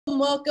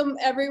welcome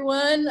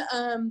everyone.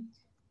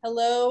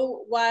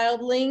 Hello,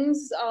 wildlings,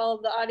 all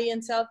the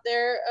audience out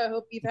there. I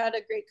hope you've had a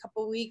great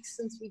couple weeks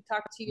since we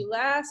talked to you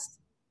last.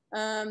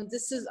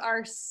 This is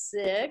our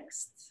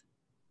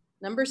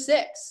number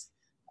six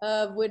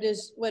of what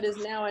is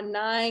now a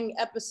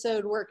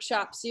 9-episode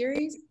workshop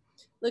series,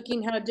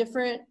 looking how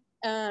different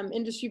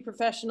industry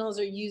professionals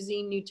are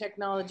using new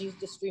technologies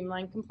to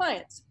streamline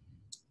compliance.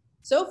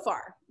 So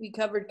far, we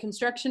covered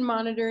construction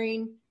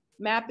monitoring,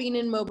 mapping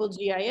and mobile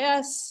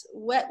GIS,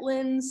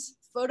 wetlands,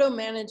 photo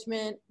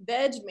management,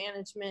 veg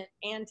management,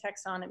 and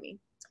taxonomy.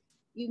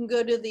 You can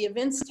go to the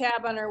events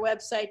tab on our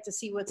website to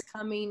see what's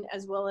coming,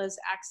 as well as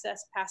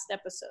access past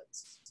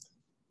episodes.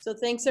 So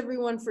thanks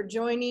everyone for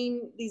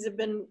joining. These have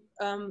been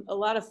a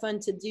lot of fun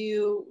to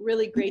do,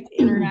 really great to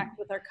interact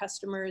with our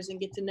customers and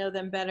get to know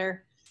them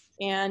better.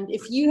 And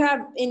if you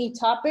have any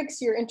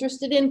topics you're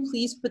interested in,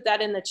 please put that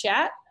in the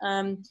chat.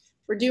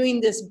 We're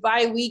doing this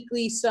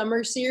bi-weekly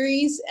summer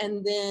series,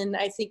 and then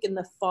I think in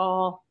the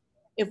fall,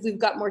 if we've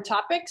got more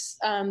topics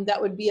that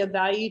would be of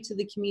value to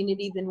the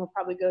community, then we'll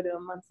probably go to a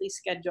monthly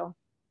schedule.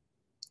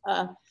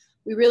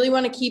 We really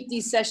want to keep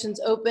these sessions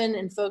open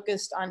and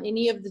focused on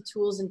any of the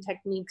tools and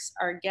techniques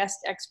our guest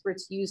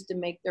experts use to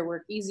make their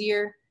work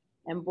easier.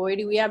 And boy,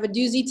 do we have a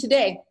doozy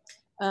today.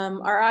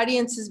 Our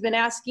audience has been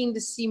asking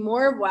to see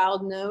more of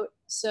Wildnote.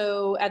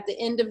 So at the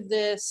end of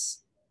this,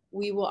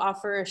 we will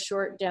offer a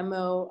short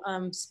demo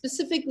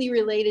specifically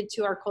related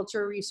to our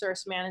cultural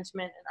resource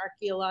management and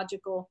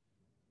archaeological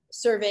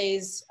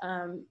surveys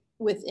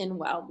within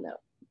Wildnote.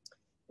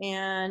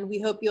 And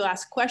we hope you'll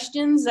ask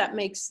questions. That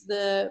makes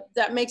the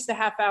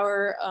half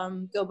hour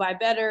go by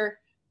better.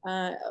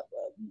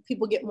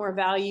 People get more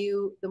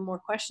value the more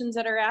questions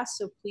that are asked.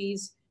 So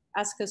please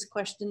ask us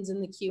questions in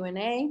the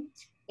Q&A.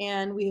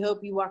 And we hope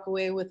you walk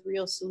away with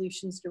real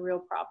solutions to real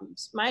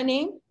problems. My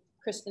name,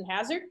 Kristen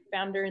Hazard,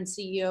 founder and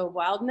CEO of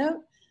Wildnote.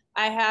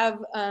 I have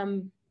a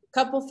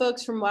couple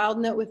folks from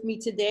Wildnote with me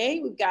today.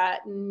 We've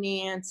got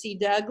Nancy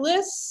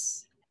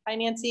Douglas. Hi,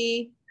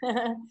 Nancy.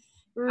 Hello.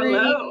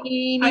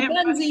 Rini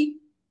Bunzi.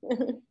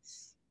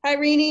 Hi,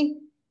 Rini.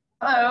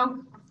 Hello.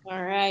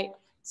 All right.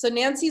 So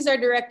Nancy's our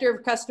Director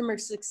of Customer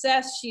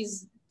Success.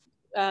 She's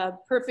a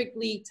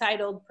perfectly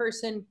titled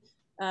person.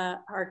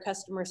 Our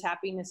customers'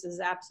 happiness is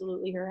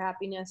absolutely her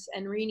happiness.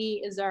 And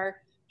Rini is our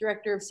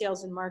Director of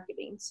Sales and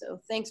Marketing.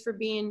 So thanks for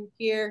being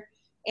here.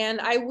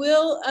 And I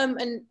will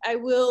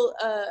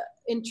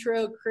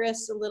intro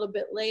Chris a little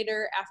bit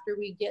later after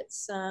we get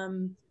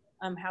some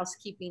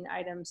housekeeping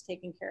items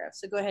taken care of.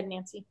 So go ahead,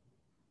 Nancy.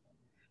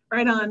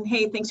 Right on.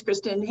 Hey, thanks,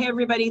 Kristen. Hey,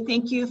 everybody.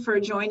 Thank you for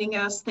joining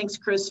us. Thanks,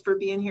 Chris, for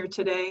being here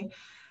today.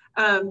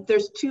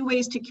 There's 2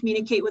 ways to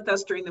communicate with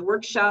us during the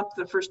workshop.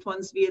 The first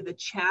one's via the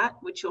chat,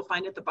 which you'll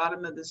find at the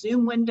bottom of the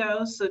Zoom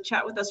window. So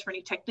chat with us for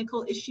any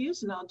technical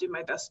issues, and I'll do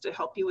my best to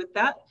help you with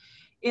that.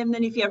 And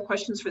then if you have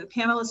questions for the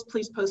panelists,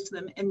 please post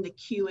them in the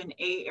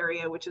Q&A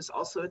area, which is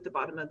also at the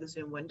bottom of the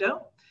Zoom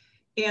window.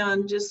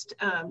 And just,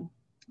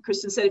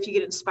 Kristen said, if you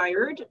get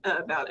inspired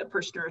about a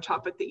person or a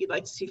topic that you'd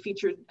like to see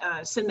featured,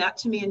 send that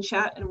to me in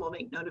chat, and we'll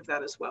make note of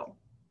that as well.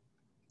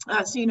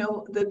 So, you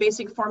know, the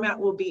basic format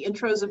will be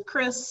intros of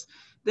Chris.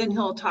 Then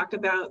he'll talk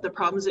about the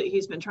problems that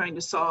he's been trying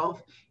to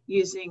solve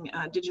using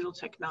digital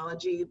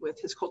technology with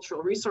his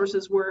cultural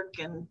resources work,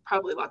 and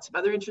probably lots of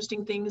other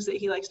interesting things that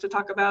he likes to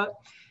talk about.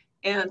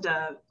 And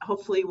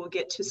hopefully we'll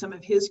get to some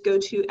of his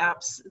go-to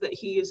apps that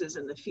he uses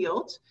in the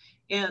field.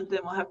 And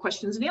then we'll have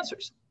questions and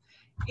answers.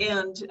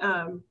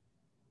 And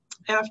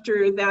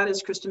after that,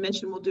 as Kristen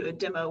mentioned, we'll do a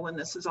demo when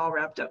this is all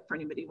wrapped up for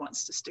anybody who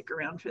wants to stick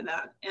around for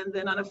that. And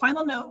then on a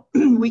final note,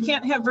 we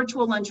can't have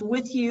virtual lunch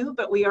with you,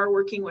 but we are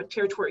working with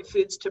Territory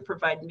Foods to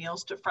provide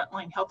meals to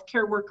frontline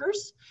healthcare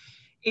workers.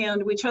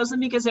 And we chose them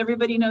because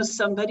everybody knows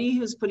somebody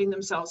who's putting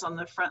themselves on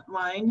the front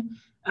line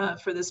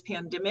for this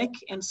pandemic.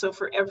 And so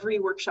for every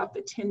workshop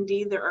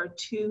attendee, there are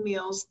 2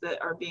 meals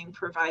that are being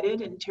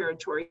provided, and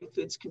Territory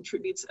Foods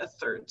contributes a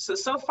 1/3.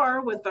 So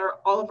far with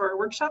all of our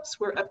workshops,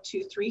 we're up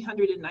to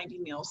 390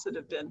 meals that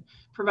have been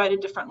provided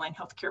to frontline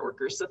healthcare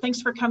workers. So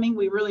thanks for coming.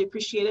 We really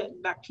appreciate it.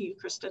 And back to you,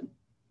 Kristen.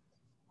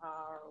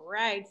 All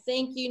right.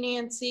 Thank you,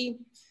 Nancy.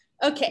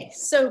 Okay.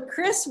 So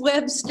Chris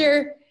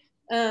Webster,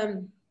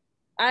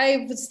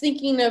 I was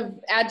thinking of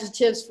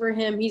adjectives for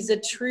him. He's a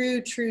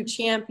true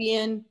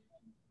champion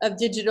of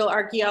digital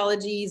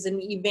archaeology. He's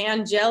an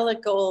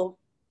evangelical.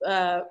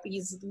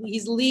 He's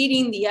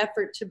leading the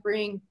effort to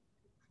bring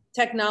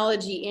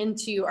technology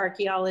into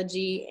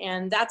archaeology,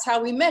 and that's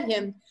how we met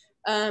him.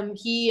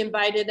 He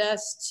invited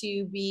us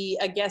to be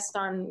a guest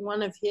on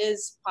one of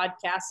his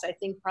podcasts. I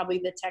think probably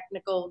the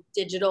technical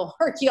digital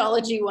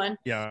archaeology one.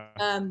 Yeah.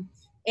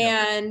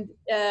 And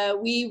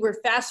we were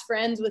fast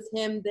friends with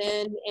him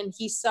then, and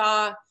he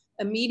saw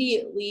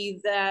immediately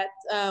that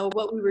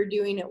what we were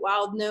doing at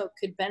Wildnote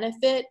could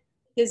benefit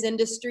his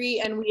industry,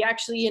 and we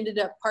actually ended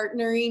up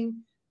partnering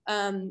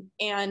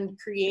and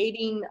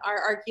creating our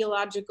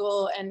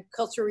archaeological and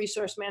cultural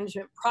resource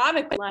management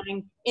product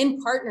line in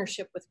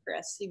partnership with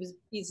Chris.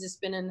 He's just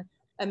been an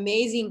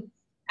amazing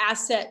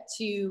asset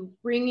to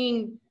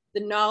bringing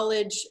the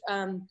knowledge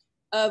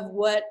of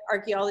what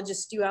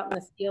archaeologists do out in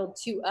the field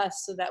to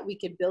us so that we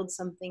could build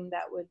something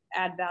that would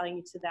add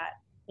value to that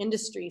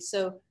industry.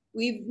 So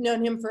we've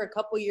known him for a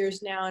couple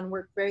years now and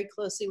worked very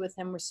closely with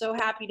him. We're so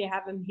happy to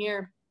have him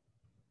here.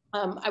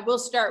 I will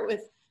start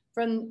with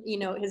from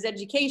his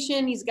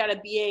education. He's got a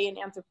BA in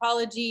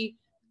anthropology,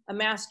 a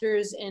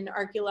master's in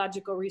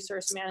archaeological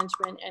resource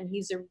management, and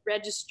he's a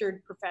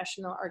registered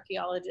professional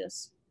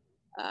archaeologist.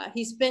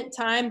 He spent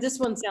time, this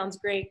one sounds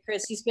great,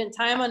 Chris, he spent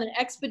time on an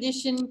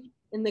expedition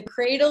in the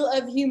cradle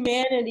of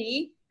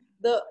humanity,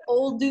 the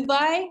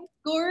Olduvai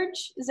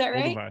Gorge, is that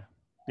right? Olduvai.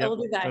 Yep,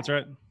 Olduvai. that's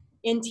right.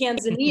 In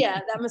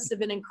Tanzania. That must have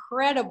been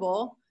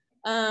incredible.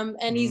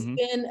 And he's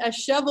been a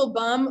shovel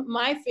bum,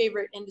 my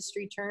favorite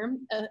industry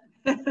term,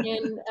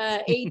 in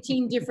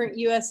 18 different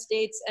US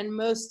states and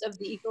most of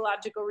the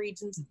ecological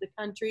regions of the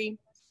country.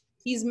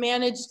 He's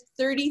managed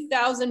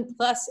 30,000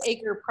 plus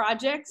acre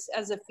projects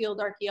as a field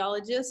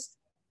archaeologist.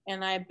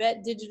 And I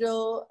bet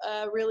digital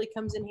really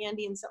comes in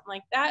handy in something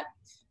like that.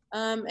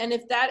 And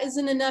if that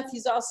isn't enough,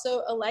 he's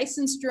also a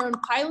licensed drone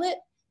pilot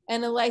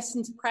and a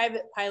licensed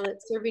private pilot,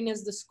 serving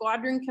as the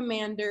squadron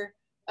commander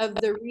of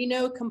the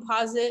Reno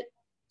Composite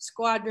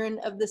Squadron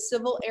of the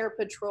Civil Air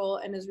Patrol,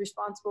 and is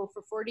responsible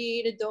for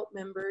 48 adult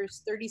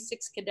members,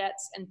 36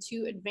 cadets, and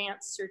 2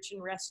 advanced search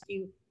and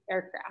rescue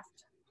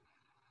aircraft.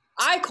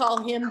 I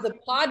call him the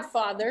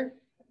Podfather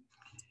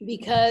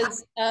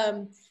because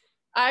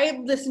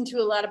I listen to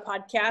a lot of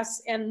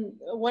podcasts, and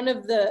one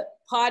of the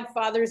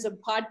podfathers of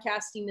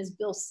podcasting is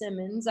Bill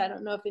Simmons. I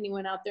don't know if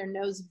anyone out there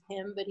knows of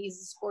him, but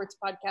he's a sports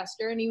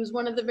podcaster, and he was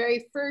one of the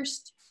very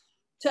first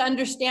to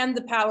understand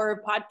the power of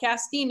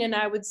podcasting. And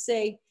I would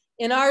say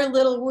in our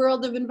little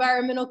world of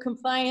environmental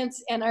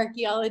compliance and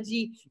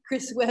archaeology,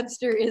 Chris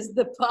Webster is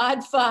the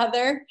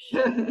Podfather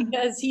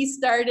because he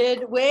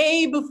started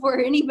way before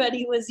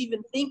anybody was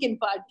even thinking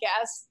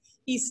podcasts.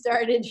 He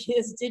started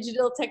his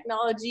digital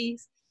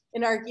technologies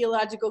in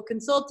archaeological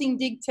consulting,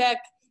 DIGTECH,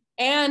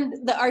 and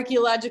the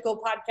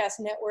Archaeological Podcast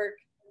Network,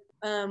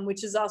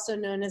 which is also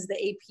known as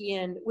the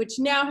APN, which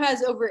now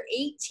has over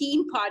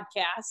 18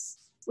 podcasts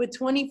with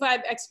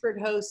 25 expert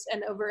hosts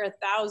and over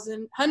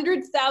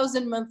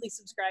 100,000 monthly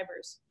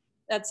subscribers.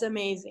 That's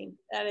amazing.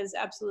 That is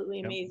absolutely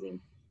amazing.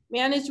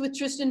 Yep. Managed with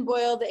Tristan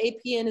Boyle, the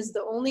APN is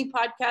the only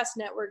podcast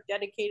network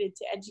dedicated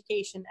to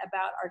education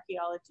about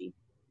archaeology.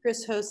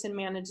 Chris hosts and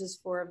manages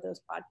 4 of those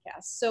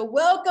podcasts. So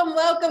welcome,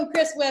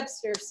 Chris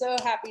Webster. So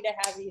happy to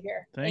have you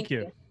here. Thank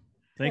you.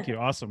 Thank you.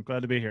 Awesome.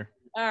 Glad to be here.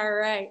 All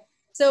right.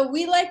 So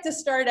we like to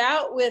start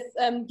out with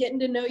getting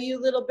to know you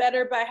a little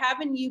better by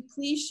having you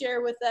please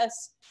share with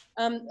us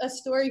a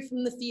story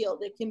from the field.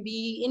 It can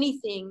be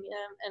anything,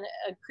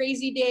 a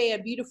crazy day, a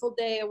beautiful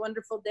day, a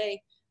wonderful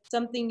day,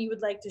 something you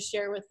would like to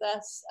share with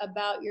us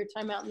about your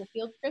time out in the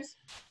field, Chris?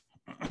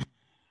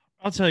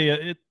 I'll tell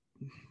you,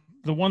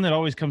 the one that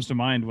always comes to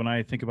mind when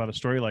I think about a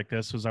story like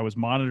this was I was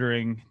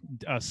monitoring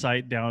a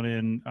site down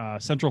in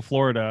Central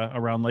Florida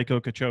around Lake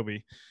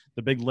Okeechobee,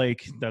 the big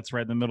lake that's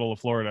right in the middle of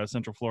Florida,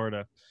 Central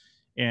Florida.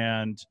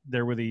 And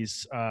there were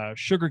these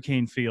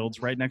sugarcane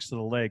fields right next to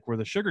the lake where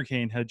the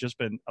sugarcane had just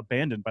been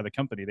abandoned by the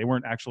company. They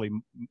weren't actually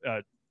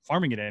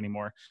farming it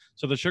anymore.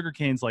 So the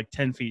sugarcane's like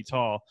 10 feet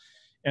tall.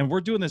 And we're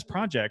doing this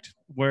project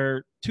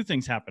where 2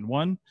 things happen.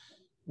 One,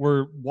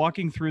 we're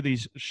walking through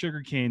these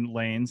sugarcane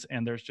lanes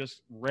and there's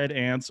just red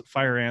ants,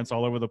 fire ants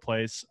all over the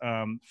place,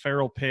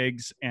 feral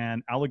pigs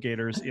and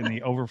alligators in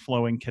the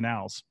overflowing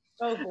canals.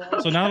 Oh boy.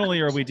 So not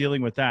only are we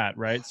dealing with that,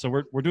 right? So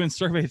we're doing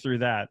survey through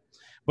that.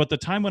 But the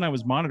time when I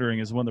was monitoring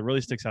is one that really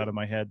sticks out in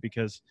my head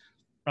because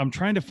I'm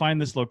trying to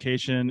find this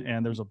location,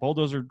 and there's a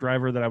bulldozer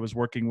driver that I was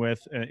working with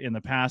in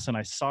the past, and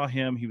I saw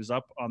him. He was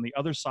up on the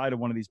other side of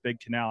one of these big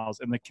canals,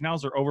 and the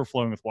canals are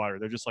overflowing with water.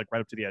 They're just like right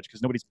up to the edge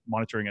because nobody's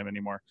monitoring them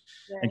anymore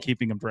and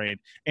keeping them drained.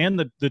 And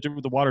the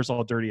water's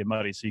all dirty and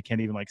muddy, so you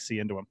can't even like see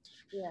into them.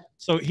 Yeah.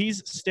 So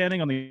he's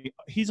standing on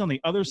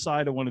the other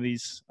side of one of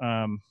these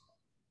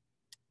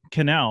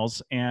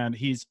canals, and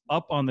he's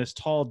up on this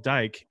tall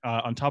dike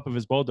on top of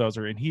his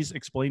bulldozer, and he's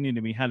explaining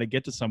to me how to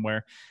get to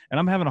somewhere, and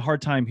I'm having a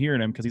hard time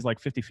hearing him because he's like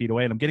 50 feet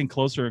away, and I'm getting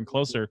closer and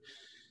closer,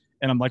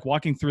 and I'm like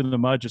walking through the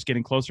mud, just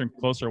getting closer and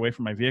closer away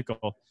from my vehicle.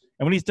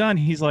 And when he's done,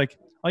 he's like,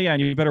 "Oh yeah,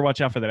 and you better watch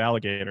out for that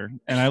alligator."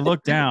 And I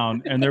looked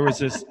down, and there was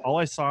this, all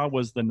I saw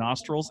was the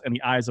nostrils and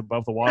the eyes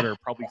above the water,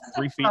 probably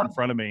 3 feet in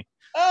front of me.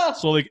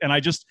 So like, and I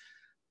just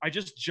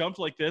jumped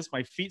like this.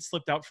 My feet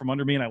slipped out from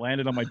under me and I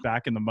landed on my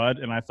back in the mud.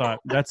 And I thought,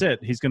 that's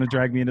it. He's going to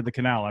drag me into the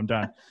canal. I'm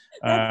done.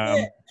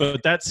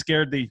 But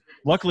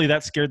luckily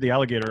that scared the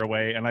alligator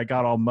away and I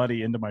got all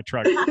muddy into my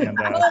truck. And,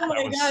 oh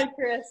my God,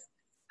 Chris.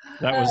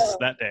 That was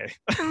that day.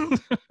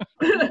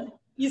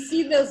 You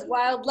see those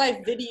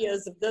wildlife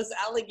videos of those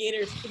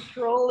alligators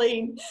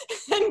controlling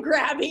and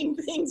grabbing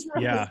things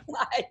from the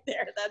side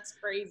there. That's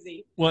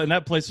crazy. Well, and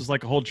that place was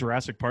like a whole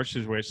Jurassic Park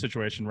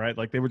situation, right?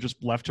 Like they were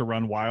just left to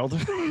run wild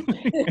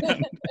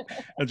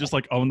and just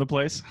like own the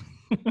place.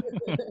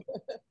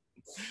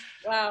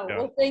 Wow. Yeah.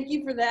 Well, thank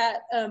you for that.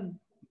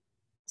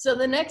 So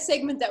the next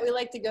segment that we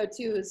like to go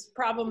to is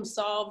problem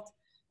solved.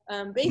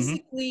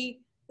 Basically,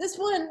 This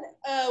one,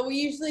 we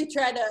usually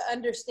try to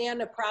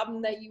understand a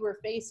problem that you were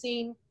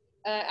facing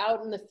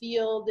out in the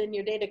field in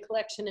your data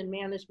collection and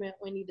management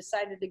when you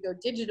decided to go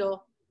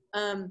digital.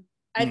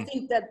 I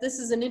think that this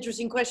is an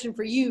interesting question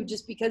for you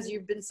just because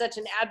you've been such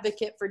an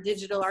advocate for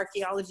digital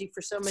archaeology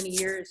for so many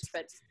years,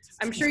 but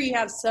I'm sure you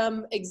have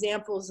some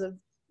examples of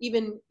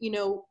even, you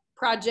know,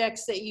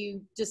 projects that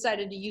you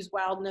decided to use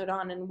Wildnote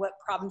on and what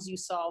problems you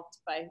solved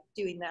by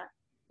doing that.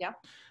 Yeah.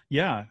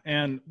 Yeah.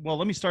 And well,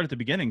 let me start at the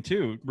beginning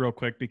too, real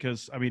quick,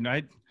 because I mean,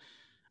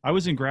 I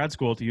was in grad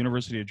school at the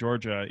University of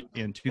Georgia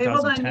in 2010. Hey,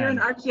 hold on, you're an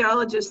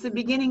archaeologist. The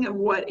beginning of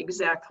what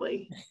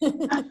exactly?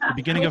 The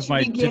beginning of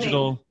my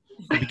digital,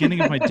 the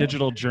beginning of my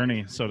digital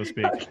journey, so to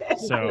speak. Okay,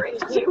 so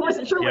great. I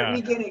wasn't sure what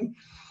beginning.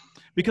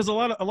 Because a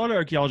lot of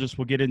archaeologists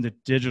will get into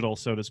digital,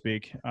 so to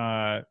speak,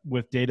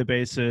 with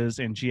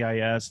databases and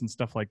GIS and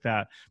stuff like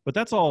that. But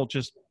that's all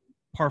just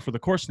par for the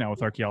course now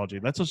with archaeology.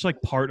 That's just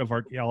like part of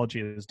archaeology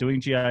is doing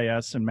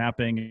GIS and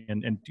mapping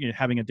and you know,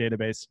 having a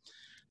database.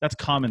 That's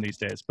common these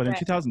days. But in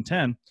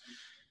 2010,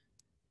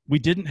 we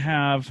didn't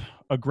have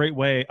a great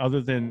way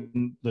other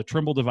than the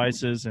Trimble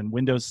devices and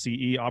Windows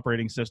CE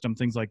operating system,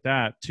 things like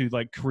that, to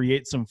like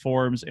create some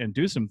forms and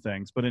do some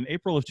things. But in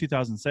April of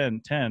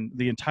 2010,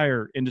 the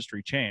entire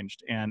industry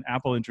changed and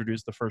Apple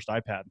introduced the first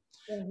iPad.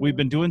 We've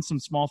been doing some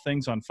small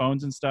things on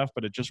phones and stuff,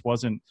 but it just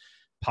wasn't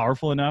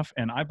powerful enough.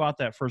 And I bought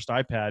that first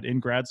iPad in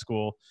grad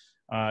school.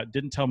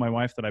 Didn't tell my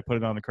wife that I put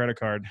it on the credit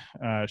card.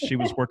 She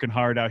was working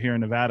hard out here in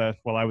Nevada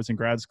while I was in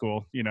grad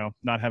school, you know,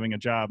 not having a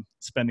job,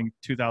 spending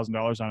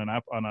 $2,000 on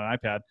an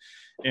iPad.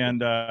 And,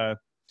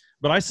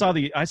 but I saw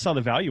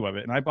the value of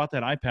it. And I bought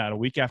that iPad a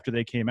week after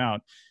they came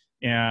out.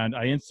 And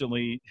I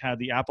instantly had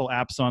the Apple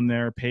apps on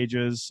their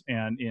pages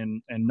and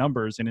in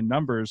Numbers. And in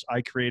Numbers,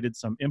 I created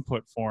some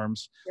input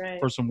forms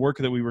for some work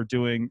that we were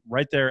doing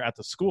right there at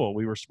the school.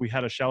 We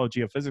had a shallow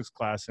geophysics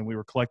class and we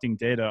were collecting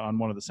data on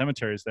one of the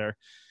cemeteries there.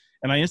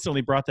 And I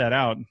instantly brought that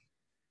out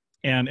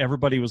and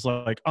everybody was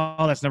like,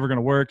 oh, that's never going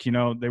to work. You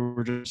know, they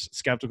were just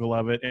skeptical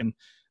of it. And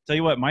tell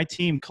you what, my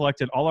team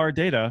collected all our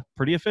data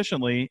pretty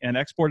efficiently and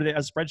exported it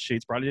as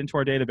spreadsheets, brought it into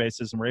our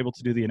databases, and were able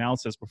to do the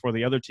analysis before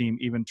the other team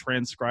even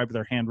transcribed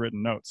their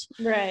handwritten notes.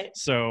 Right.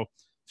 So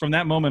from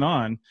that moment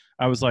on,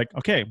 I was like,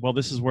 okay, well,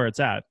 this is where it's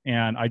at.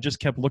 And I just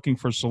kept looking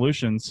for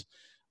solutions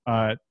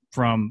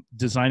from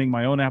designing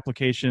my own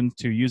application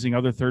to using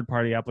other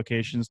third-party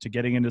applications to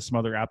getting into some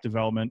other app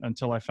development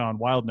until I found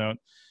Wildnote.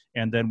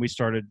 And then we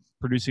started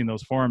producing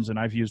those forms, and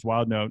I've used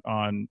Wildnote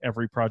on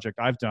every project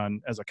I've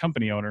done as a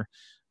company owner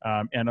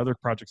and other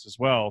projects as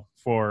well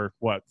for,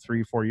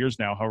 3-4 years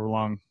now, however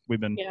long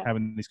we've been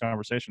having these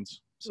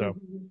conversations. So,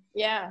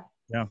 yeah.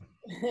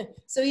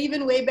 So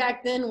even way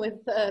back then with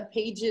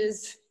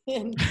pages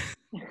and,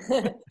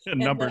 and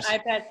Numbers. The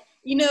iPad.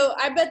 You know,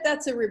 I bet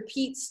that's a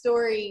repeat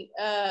story,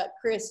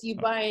 Chris, you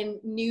buying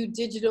new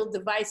digital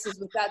devices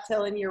without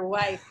telling your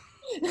wife.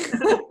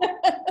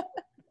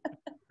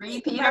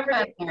 Repeat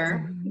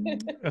offender.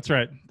 That's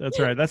right.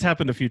 That's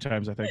happened a few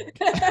times, I think.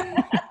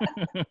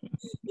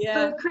 Yeah.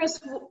 So Chris,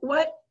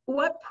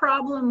 what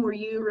problem were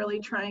you really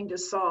trying to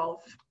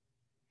solve?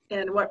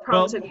 And what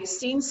problems have you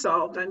seen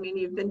solved? I mean,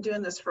 you've been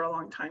doing this for a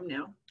long time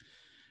now.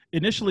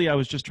 Initially, I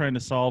was just trying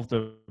to solve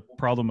the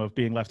problem of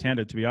being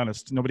left-handed, to be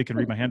honest. Nobody can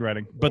read my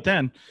handwriting. But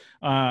then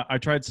I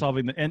tried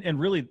solving and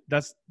really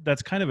that's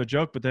kind of a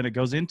joke, but then it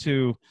goes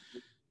into,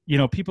 you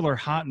know, people are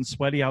hot and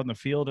sweaty out in the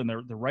field and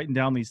they're writing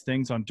down these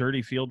things on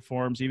dirty field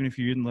forms, even if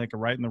you're using like a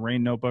write in the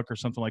rain notebook or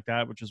something like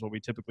that, which is what we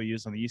typically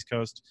use on the East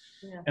Coast.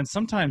 Yeah. And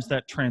sometimes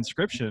that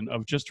transcription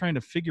of just trying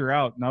to figure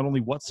out not only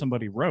what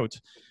somebody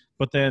wrote,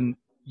 but then,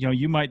 you know,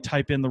 you might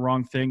type in the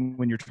wrong thing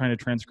when you're trying to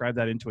transcribe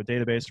that into a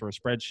database or a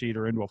spreadsheet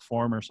or into a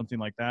form or something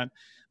like that.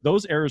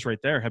 Those errors right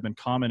there have been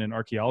common in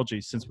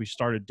archaeology since we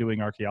started doing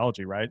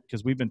archaeology, right?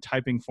 Because we've been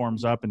typing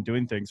forms up and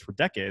doing things for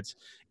decades,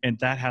 and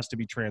that has to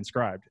be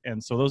transcribed.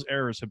 And so those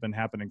errors have been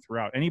happening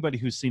throughout. Anybody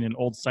who's seen an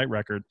old site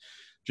record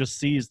just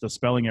sees the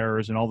spelling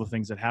errors and all the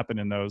things that happen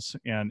in those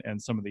and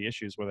some of the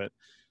issues with it.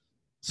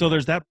 So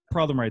there's that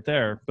problem right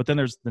there. But then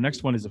there's the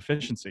next one is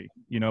efficiency.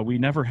 You know, we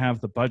never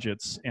have the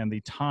budgets and the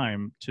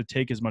time to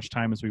take as much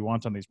time as we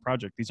want on these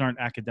projects. These aren't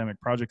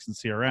academic projects in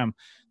CRM.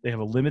 They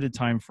have a limited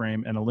time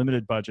frame and a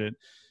limited budget.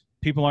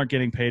 People aren't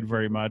getting paid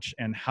very much.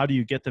 And how do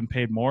you get them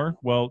paid more?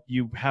 Well,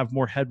 you have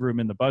more headroom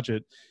in the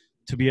budget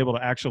to be able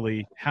to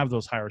actually have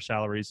those higher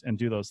salaries and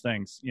do those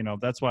things. You know,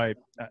 that's why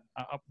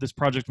this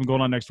project I'm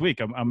going on next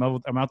week. I'm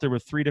out there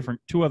with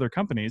two other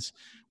companies.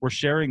 We're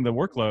sharing the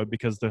workload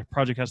because the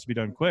project has to be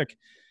done quick.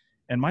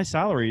 And my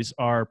salaries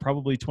are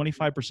probably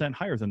 25%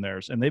 higher than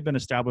theirs. And they've been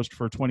established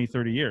for 20,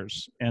 30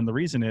 years. And the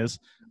reason is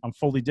I'm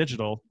fully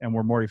digital and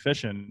we're more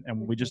efficient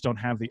and we just don't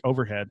have the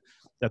overhead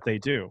that they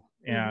do.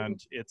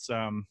 And it's,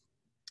 and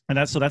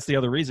that's the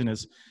other reason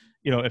is,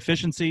 you know,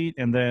 efficiency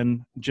and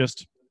then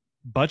just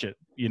budget.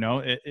 You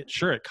know,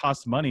 sure, it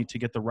costs money to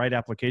get the right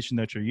application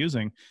that you're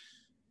using,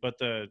 but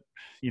the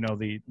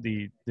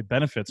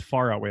benefits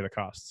far outweigh the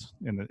costs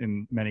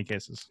in many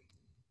cases.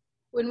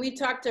 When we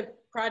talk to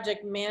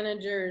project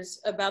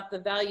managers about the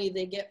value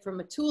they get from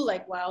a tool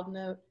like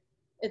Wildnote,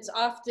 it's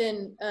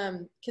often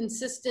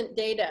consistent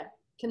data,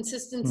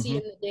 consistency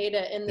in the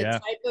data, and the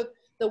type of,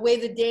 the way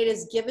the data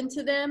is given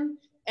to them.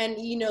 And,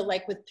 you know,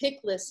 like with pick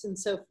lists and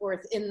so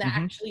forth, in the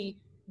actually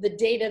the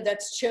data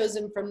that's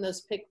chosen from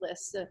those pick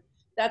lists.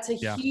 That's a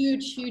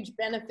huge, huge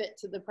benefit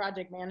to the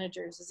project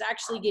managers, is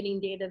actually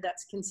getting data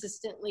that's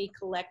consistently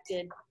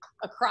collected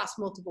across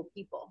multiple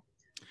people.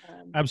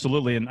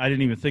 Absolutely. And I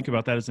didn't even think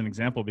about that as an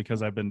example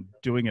because I've been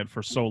doing it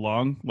for so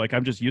long. Like,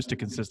 I'm just used to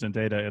consistent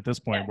data at this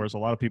point, whereas a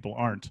lot of people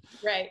aren't.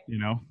 Right. You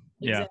know?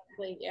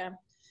 Exactly. Yeah.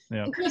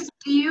 And Chris,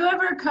 do you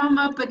ever come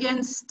up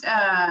against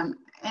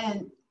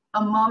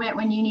a moment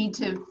when you need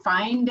to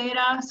find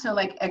data? So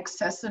like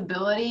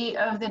accessibility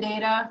of the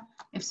data,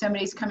 if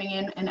somebody's coming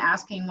in and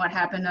asking what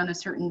happened on a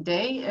certain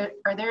day,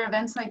 are there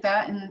events like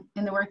that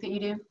in the work that you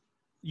do?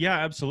 Yeah,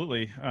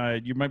 absolutely.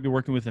 You might be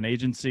working with an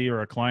agency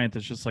or a client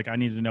that's just like, I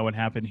need to know what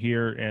happened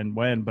here and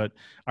when. But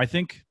I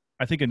think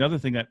another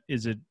thing that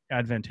is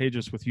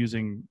advantageous with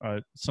using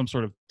some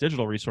sort of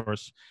digital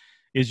resource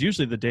is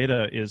usually the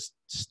data is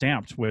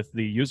stamped with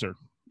the user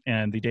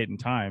and the date and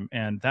time.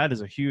 And that is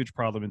a huge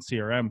problem in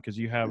CRM because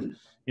you have,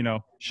 you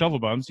know, shovel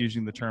bums,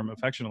 using the term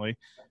affectionately.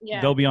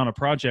 They'll be on a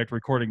project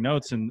recording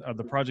notes, and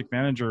the project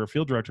manager or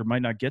field director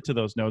might not get to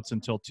those notes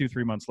until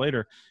 2-3 months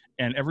later.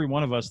 And every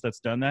one of us that's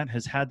done that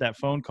has had that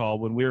phone call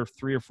when we were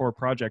 3 or 4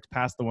 projects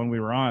past the one we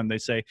were on. They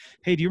say,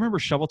 hey, do you remember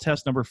shovel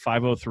test number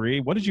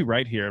 503? What did you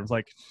write here? I was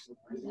like,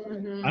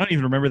 I don't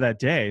even remember that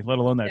day, let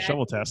alone that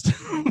shovel test.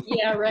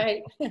 Yeah,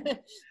 right.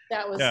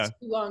 That was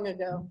too long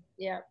ago.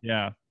 Yeah.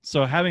 Yeah.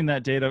 So having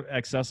that data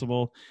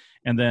accessible,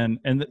 and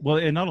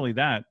not only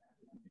that,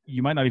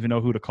 you might not even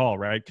know who to call,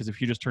 right? Because if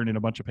you just turned in a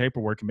bunch of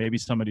paperwork and maybe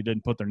somebody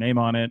didn't put their name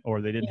on it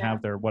or they didn't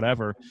have their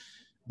whatever,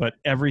 but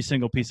every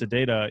single piece of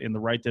data in the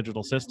right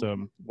digital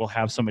system will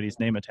have somebody's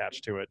name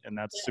attached to it. And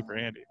that's super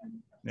handy.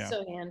 Yeah.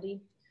 So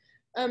handy.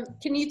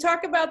 Can you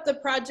talk about the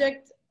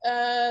project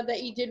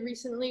that you did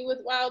recently with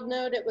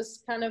Wildnote? It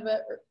was kind of a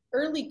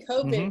early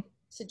COVID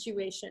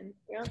situation.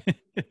 Yeah.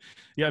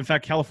 Yeah. In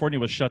fact, California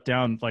was shut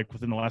down like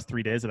within the last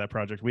 3 days of that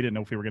project. We didn't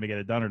know if we were going to get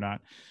it done or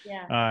not.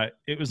 Yeah.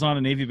 It was on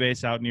a Navy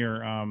base out near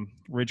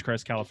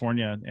Ridgecrest,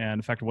 California. And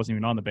in fact, it wasn't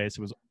even on the base.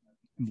 It was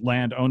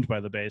land owned by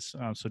the base.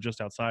 So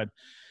just outside.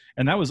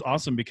 And that was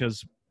awesome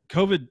because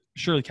COVID,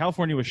 surely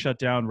California was shut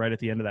down right at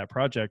the end of that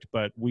project,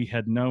 but we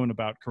had known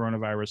about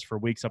coronavirus for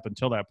weeks up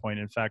until that point.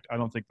 In fact, I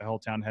don't think the whole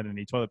town had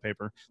any toilet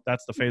paper.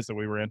 That's the phase that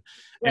we were in.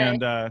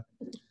 Right. And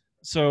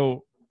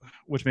so,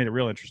 which made it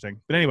real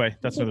interesting. But anyway,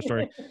 that's another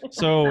story.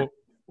 So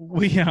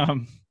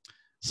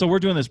so we're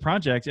doing this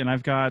project, and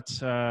I've got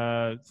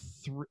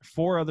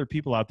 4 other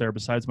people out there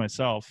besides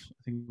myself.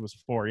 I think it was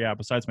 4,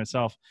 besides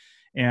myself.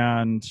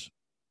 And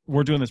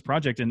we're doing this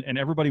project, and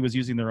everybody was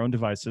using their own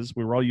devices.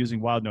 We were all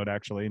using Wildnote,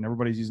 actually, and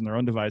everybody's using their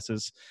own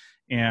devices.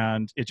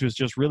 And it was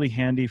just really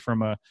handy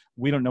from a,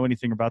 we don't know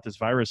anything about this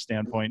virus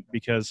standpoint,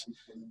 because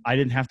I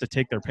didn't have to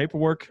take their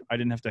paperwork. I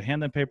didn't have to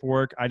hand them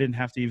paperwork. I didn't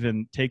have to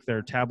even take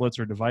their tablets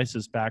or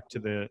devices back to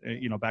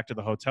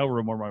the hotel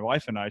room where my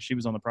wife and she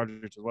was on the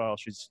project as well.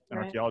 She's an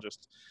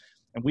archaeologist.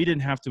 And we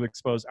didn't have to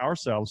expose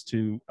ourselves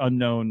to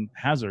unknown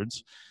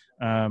hazards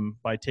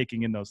by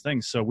taking in those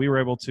things. So we were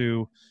able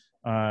to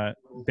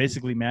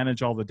basically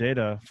manage all the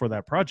data for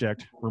that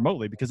project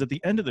remotely, because at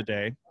the end of the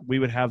day, we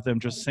would have them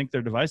just sync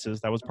their devices.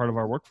 That was part of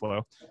our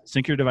workflow.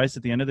 Sync your device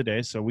at the end of the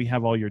day, so we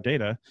have all your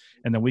data,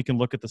 and then we can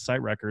look at the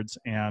site records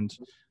and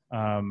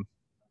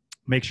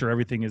make sure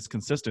everything is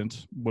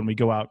consistent when we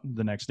go out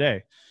the next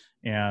day.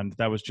 And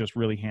that was just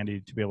really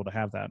handy to be able to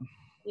have that.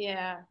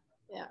 Yeah.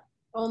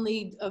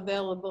 Only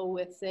available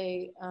with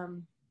a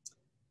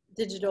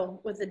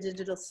digital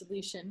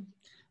solution.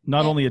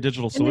 Not only a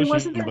digital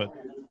solution, but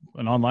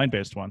an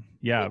online-based one.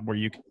 Yeah, where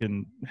you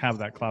can have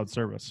that cloud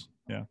service.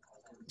 Yeah.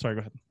 Sorry,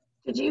 go ahead.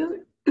 Did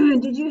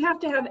you have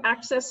to have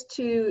access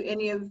to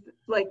any of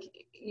like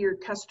your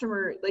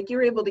customer, like you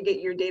were able to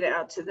get your data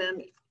out to them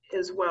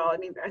as well? I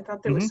mean, I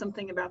thought there was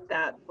something about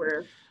that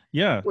where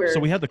so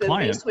we had the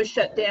client base was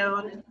shut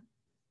down.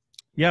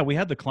 Yeah, we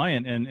had the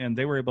client, and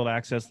they were able to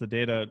access the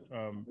data.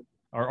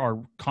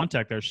 Our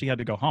contact there, she had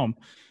to go home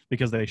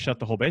because they shut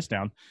the whole base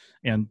down,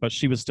 but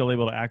she was still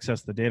able to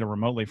access the data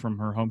remotely from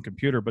her home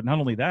computer. But not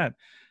only that,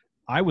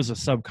 I was a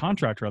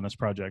subcontractor on this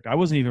project. I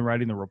wasn't even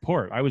writing the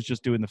report. I was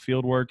just doing the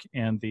field work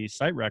and the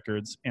site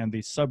records, and the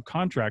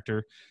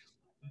subcontractor,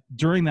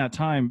 during that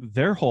time,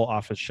 their whole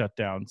office shut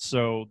down.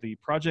 So the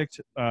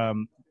project,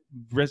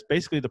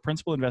 basically the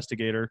principal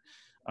investigator,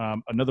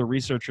 another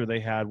researcher they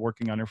had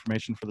working on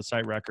information for the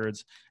site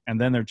records, and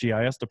then their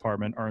GIS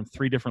department are in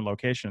 3 different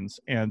locations,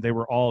 and they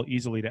were all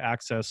easily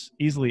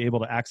able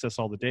to access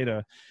all the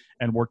data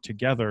and work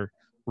together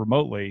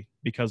remotely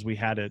because we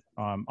had it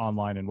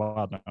online in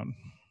Wildnote.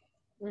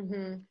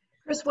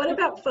 Chris, what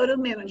about photo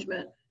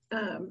management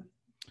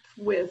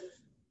with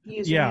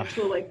using a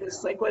tool like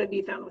this? Like, what have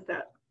you found with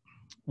that?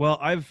 Well,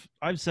 I've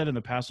said in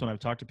the past when I've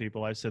talked to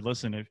people, I said,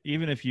 listen,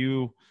 even if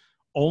you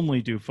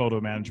only do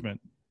photo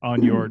management,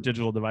 on your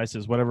digital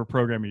devices, whatever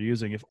program you're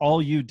using. If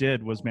all you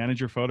did was manage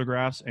your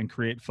photographs and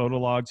create photo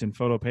logs and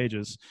photo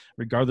pages,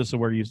 regardless of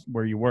where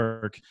you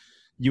work,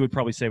 you would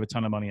probably save a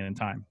ton of money and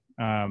time.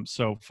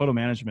 So photo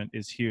management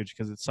is huge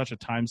because it's such a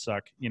time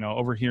suck. You know,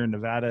 over here in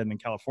Nevada and in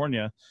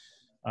California,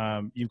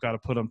 you've got to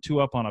put them two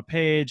up on a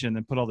page and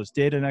then put all this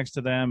data next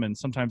to them. And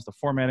sometimes the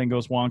formatting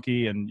goes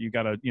wonky and you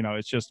got to, you know,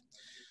 it's just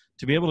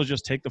to be able to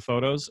just take the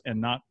photos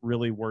and not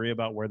really worry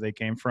about where they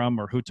came from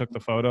or who took the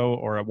photo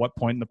or at what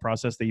point in the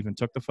process they even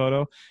took the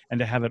photo, and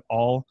to have it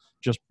all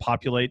just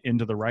populate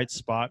into the right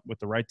spot with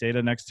the right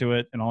data next to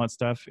it and all that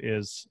stuff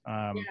is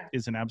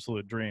an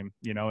absolute dream,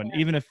 you know. And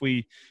even if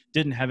we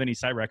didn't have any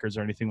site records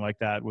or anything like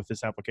that with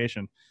this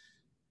application,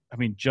 I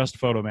mean, just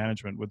photo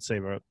management would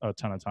save a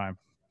ton of time.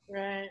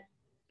 Right.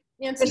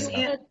 Nancy,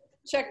 you want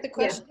to check the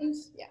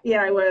questions?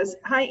 Yeah, I was.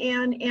 Hi,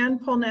 Ann. Ann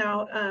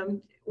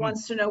Polnow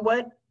wants to know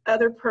what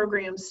other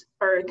programs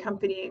are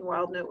accompanying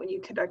Wildnote when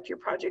you conduct your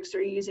projects.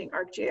 Are you using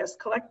ArcGIS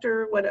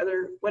Collector? What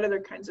other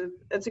kinds of,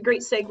 that's a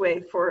great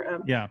segue for,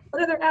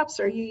 what other apps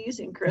are you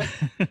using, Chris?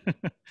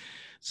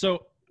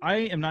 So I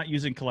am not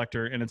using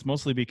Collector, and it's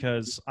mostly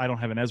because I don't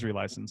have an Esri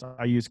license.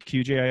 I use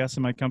QGIS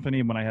in my company,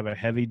 and when I have a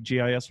heavy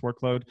GIS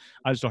workload,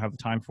 I just don't have the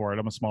time for it.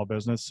 I'm a small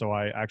business, so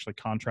I actually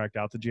contract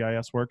out the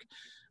GIS work.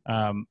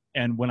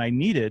 And when I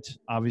need it,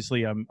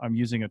 obviously I'm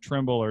using a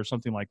Trimble or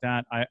something like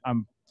that.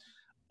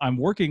 I'm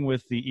working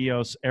with the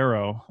EOS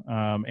Aero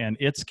and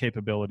its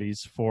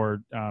capabilities for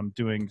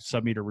doing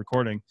sub-meter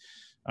recording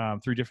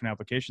through different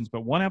applications.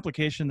 But one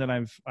application that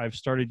I've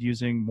started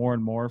using more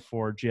and more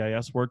for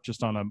GIS work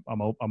just on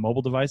a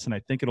mobile device, and I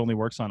think it only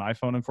works on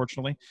iPhone,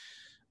 unfortunately,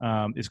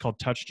 is called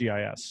Touch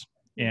GIS.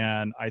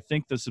 And I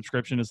think the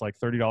subscription is like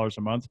 $30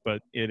 a month,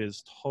 but it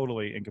is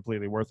totally and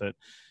completely worth it.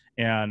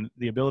 And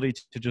the ability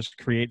to just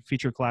create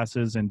feature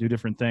classes and do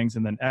different things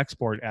and then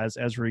export as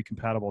Esri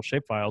compatible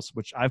shapefiles,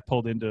 which I've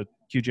pulled into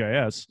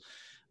QGIS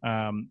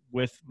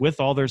with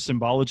all their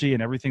symbology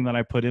and everything that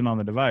I put in on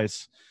the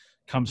device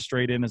comes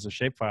straight in as a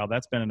shapefile.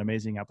 That's been an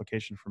amazing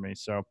application for me.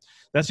 So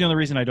that's the only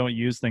reason I don't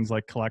use things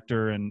like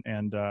Collector and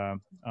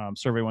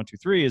Survey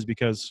 123 is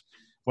because,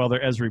 well,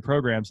 they're Esri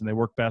programs and they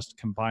work best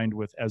combined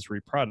with Esri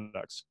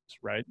products,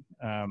 right?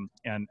 And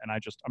I'm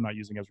not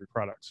using Esri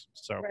products.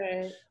 So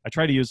I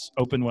try to use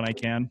open when I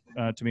can,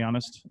 to be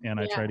honest. And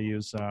I try to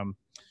use,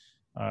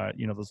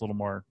 those little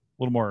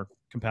more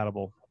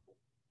compatible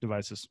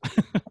devices.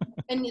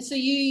 And so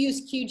you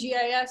use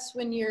QGIS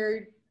when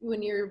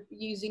you're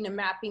using a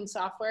mapping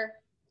software?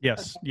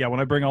 Yes. Okay. Yeah.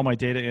 When I bring all my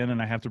data in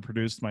and I have to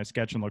produce my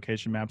sketch and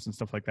location maps and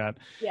stuff like that,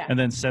 and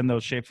then send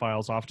those shape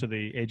files off to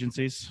the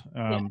agencies,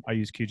 I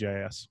use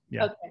QGIS.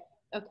 Yeah.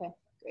 Okay.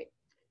 Great.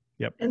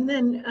 Yep. And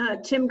then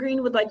Tim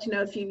Green would like to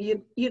know if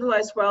you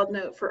utilize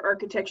Wildnote for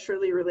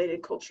architecturally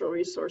related cultural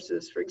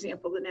resources, for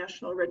example, the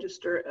National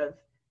Register of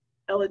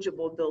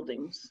Eligible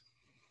Buildings.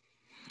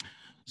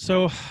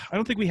 So I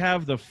don't think we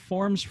have the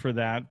forms for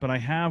that, but I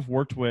have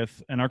worked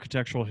with an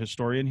architectural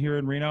historian here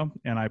in Reno,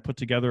 and I put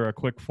together a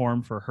quick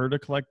form for her to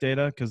collect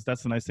data, because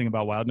that's the nice thing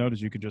about Wildnote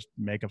is you can just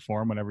make a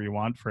form whenever you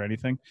want for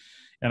anything.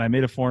 And I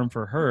made a form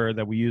for her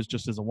that we used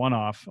just as a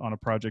one-off on a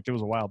project. It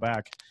was a while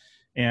back,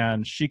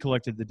 and she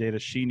collected the data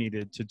she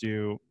needed to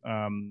do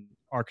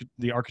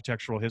the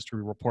architectural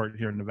history report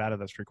here in Nevada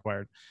that's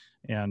required.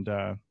 And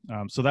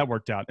so that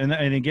worked out. And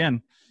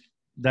again,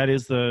 that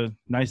is the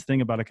nice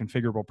thing about a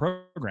configurable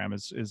program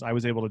is I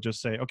was able to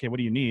just say, okay, what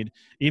do you need?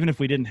 Even if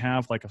we didn't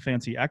have like a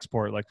fancy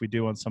export like we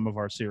do on some of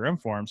our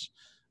CRM forms,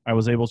 I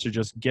was able to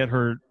just get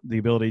her the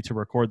ability to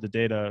record the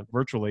data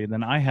virtually. And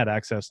then I had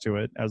access to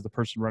it as the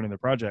person running the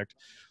project.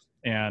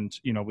 And,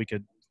 we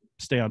could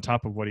stay on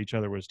top of what each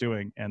other was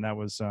doing. And that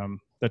was,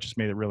 that just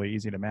made it really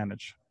easy to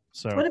manage.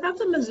 So what about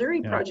the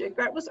Missouri project?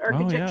 That was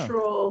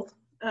architectural.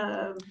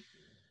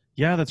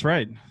 Yeah, that's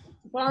right.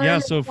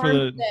 So for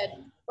the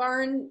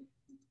barn.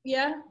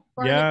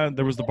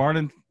 There was the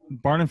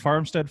barn and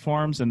farmstead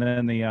forms, and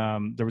then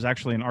there was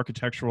actually an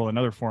architectural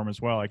another form as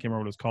well. I can't remember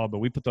what it was called, but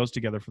we put those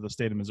together for the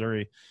state of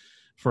Missouri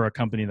for a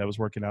company that was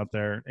working out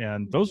there,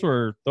 and those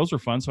were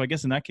fun. So I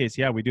guess in that case,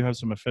 we do have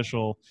some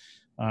official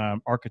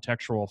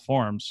architectural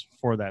forms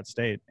for that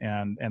state,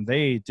 and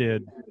they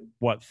did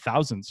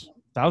thousands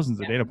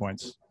of data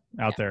points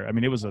out there. I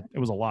mean, it was a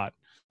lot.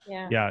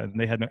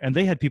 And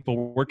they had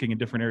people working in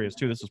different areas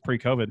too. This was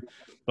pre-COVID,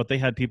 but they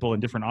had people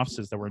in different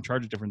offices that were in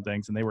charge of different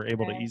things, and they were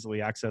able to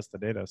easily access the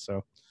data.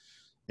 So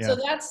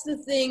that's the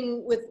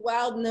thing with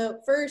Wildnote.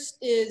 First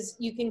is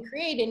you can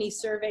create any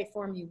survey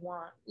form you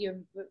want. You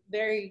have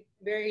very,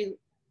 very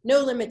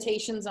no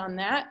limitations on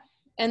that.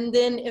 And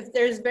then if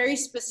there's very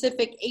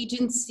specific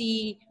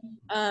agency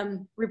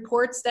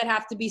reports that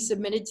have to be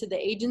submitted to the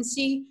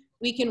agency,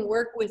 we can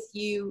work with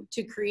you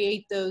to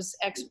create those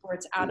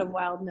exports out of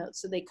Wildnote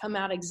so they come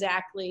out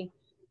exactly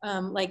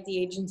like the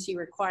agency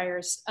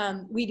requires.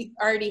 We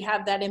already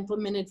have that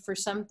implemented for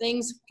some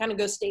things, kind of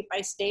go state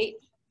by state,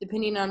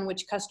 depending on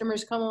which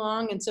customers come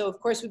along. And so, of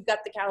course, we've got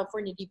the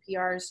California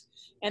DPRs.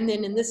 And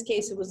then in this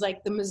case, it was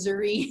like the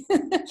Missouri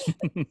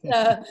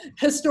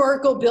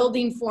historical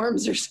building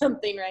forms or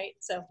something, right?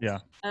 So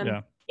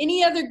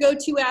Any other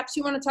go-to apps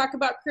you want to talk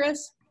about,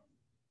 Chris?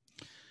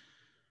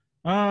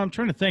 I'm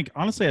trying to think.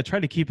 Honestly, I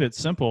try to keep it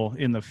simple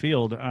in the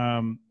field.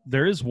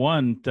 There is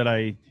one that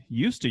I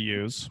used to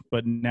use,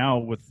 but now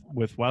with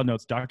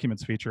Wildnote's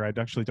documents feature, I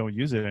actually don't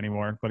use it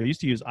anymore. But I used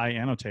to use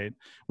iAnnotate,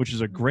 which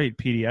is a great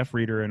PDF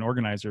reader and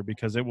organizer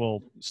because it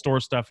will store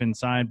stuff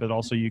inside, but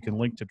also you can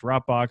link to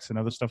Dropbox and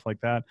other stuff like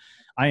that.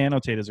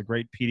 iAnnotate is a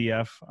great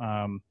PDF.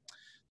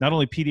 Not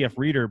only PDF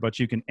reader, but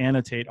you can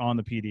annotate on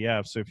the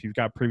PDF. So if you've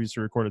got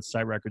previously recorded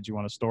site records you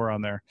want to store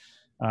on there,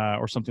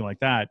 or something like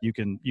that, you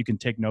can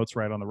take notes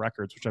right on the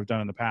records, which I've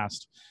done in the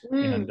past.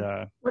 And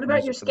what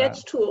about your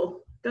sketch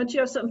tool? Don't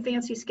you have some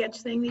fancy sketch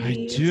thing that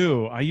you use? I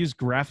do. I use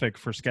Graphic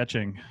for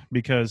sketching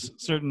because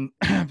certain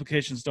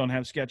applications don't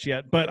have Sketch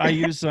yet. But I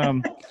use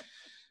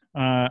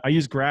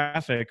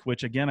Graphic,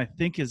 which again I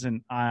think is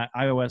an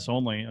iOS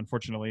only,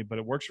 unfortunately, but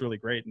it works really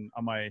great. And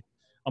on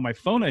my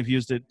phone, I've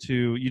used it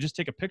to, you just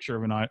take a picture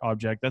of an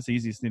object. That's the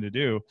easiest thing to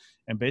do.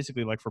 And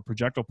basically, like for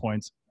projectile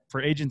points,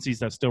 for agencies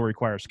that still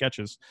require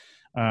sketches,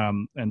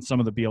 and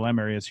some of the BLM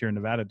areas here in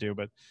Nevada do,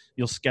 but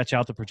you'll sketch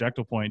out the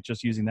projectile point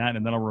just using that,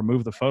 and then I'll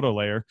remove the photo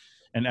layer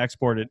and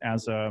export it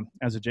as a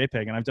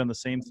JPEG. And I've done the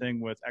same thing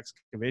with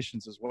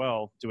excavations as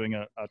well, doing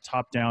a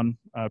top-down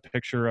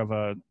picture of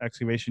a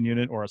excavation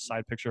unit or a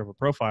side picture of a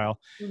profile,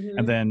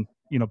 and then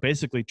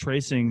basically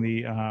tracing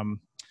the.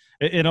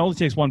 It only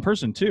takes one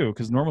person too,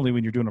 because normally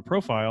when you're doing a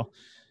profile,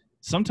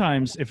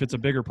 sometimes if it's a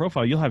bigger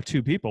profile, you'll have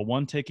two people,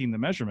 one taking the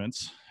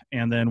measurements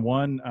and then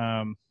one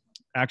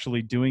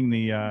actually doing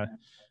the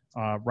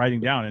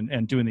writing down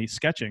and doing the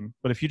sketching.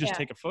 But if you just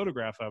take a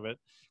photograph of it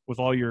with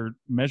all your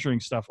measuring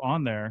stuff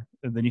on there,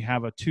 and then you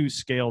have a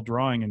 2-scale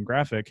drawing in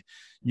Graphic,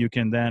 you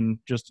can then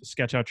just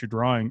sketch out your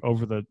drawing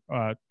over the,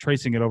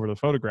 tracing it over the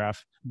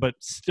photograph, but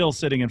still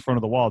sitting in front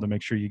of the wall to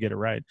make sure you get it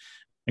right.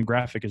 And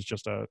Graphic is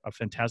just a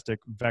fantastic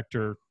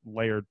vector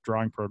layered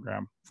drawing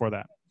program for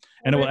that.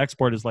 And it will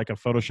export as like a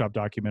Photoshop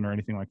document or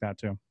anything like that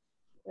too.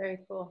 Very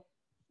cool.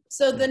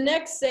 So the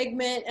next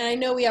segment, and I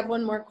know we have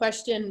one more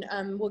question.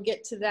 We'll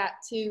get to that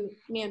too,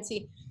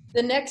 Nancy.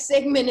 The next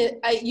segment,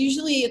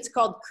 usually it's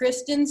called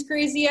Kristen's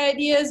Crazy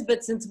Ideas,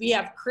 but since we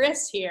have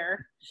Chris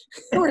here,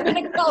 we're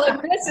going to call it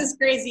Chris's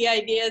Crazy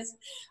Ideas.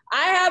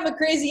 I have a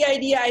crazy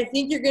idea I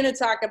think you're going to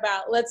talk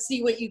about. Let's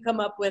see what you come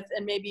up with,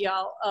 and maybe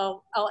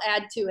I'll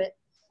add to it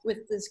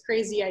with this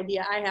crazy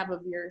idea I have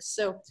of yours.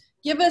 So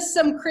give us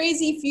some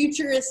crazy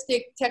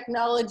futuristic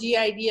technology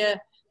idea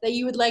that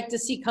you would like to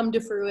see come to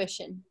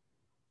fruition.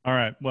 All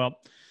right. Well,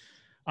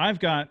 I've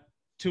got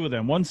two of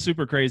them. One's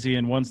super crazy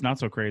and one's not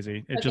so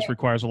crazy. It just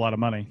requires a lot of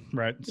money,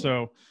 right?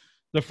 So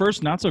the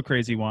first not so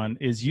crazy one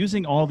is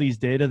using all these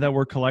data that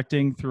we're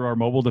collecting through our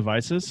mobile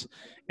devices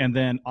and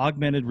then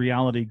augmented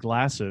reality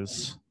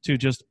glasses to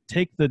just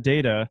take the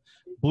data,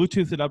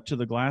 Bluetooth it up to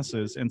the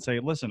glasses and say,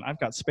 listen, I've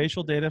got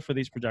spatial data for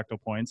these projectile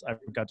points. I've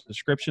got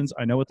descriptions.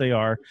 I know what they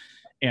are.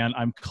 And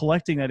I'm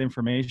collecting that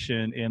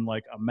information in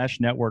like a mesh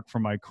network for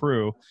my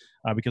crew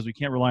because we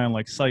can't rely on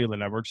like cellular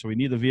networks. So we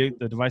need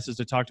the devices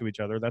to talk to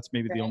each other. That's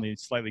maybe the only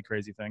slightly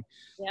crazy thing.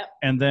 Yep.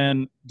 And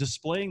then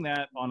displaying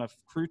that on a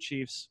crew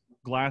chief's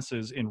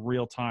glasses in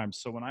real time.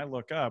 So when I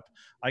look up,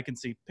 I can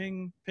see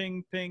ping,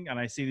 ping, ping, and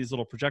I see these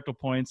little projectile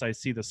points. I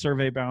see the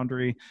survey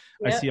boundary.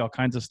 Yep. I see all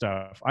kinds of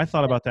stuff. I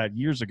thought about that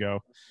years ago,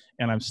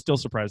 and I'm still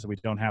surprised that we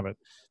don't have it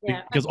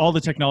because all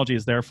the technology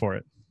is there for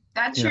it.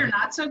 That's your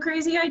not so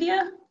crazy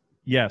idea?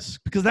 Yes,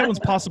 because that one's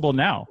possible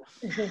now.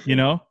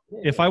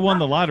 If I won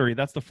the lottery,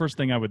 that's the first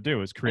thing I would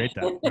do is create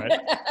that, right?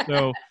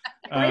 So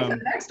wait for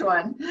the next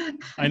one.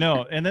 I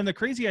know. And then the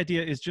crazy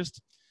idea is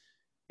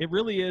it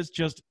really is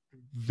just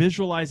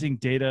visualizing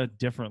data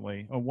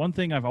differently. One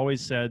thing I've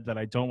always said that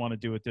I don't want to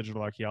do with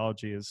digital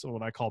archaeology is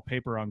what I call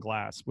paper on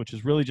glass, which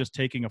is really just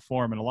taking a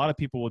form. And a lot of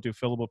people will do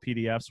fillable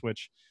PDFs,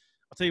 which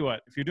I'll tell you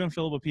what, if you're doing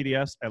fillable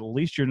PDFs, at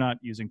least you're not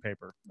using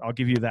paper. I'll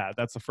give you that.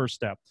 That's the first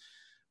step.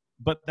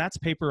 But that's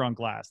paper on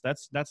glass.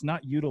 That's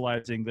not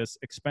utilizing this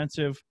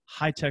expensive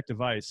high-tech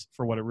device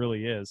for what it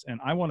really is. And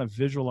I want to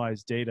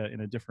visualize data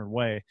in a different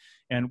way.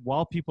 And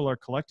while people are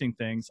collecting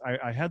things,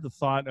 I had the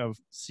thought of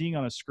seeing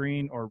on a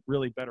screen, or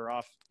really better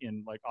off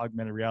in like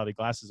augmented reality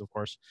glasses, of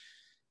course,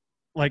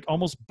 like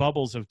almost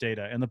bubbles of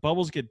data. And the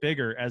bubbles get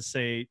bigger as,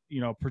 say,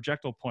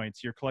 projectile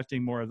points. You're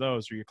collecting more of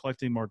those, or you're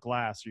collecting more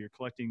glass, or you're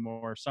collecting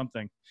more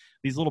something.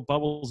 These little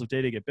bubbles of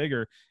data get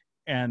bigger.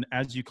 And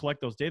as you collect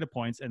those data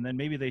points, and then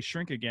maybe they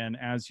shrink again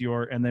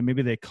and then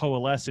maybe they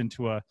coalesce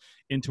into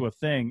a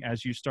thing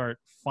as you start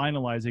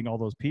finalizing all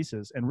those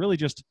pieces, and really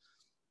just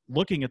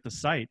looking at the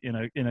site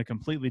in a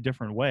completely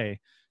different way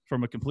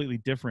from a completely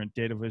different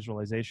data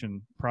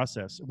visualization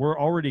process. We're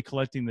already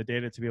collecting the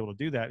data to be able to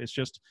do that. It's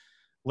just,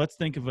 let's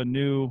think of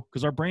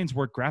because our brains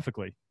work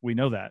graphically. We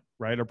know that,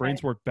 right? Our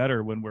brains work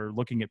better when we're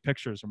looking at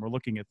pictures and we're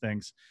looking at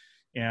things.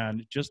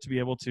 And just to be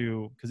able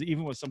to, because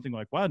even with something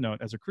like Wildnote,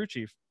 as a crew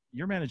chief,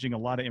 you're managing a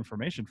lot of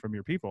information from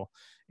your people,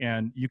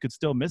 and you could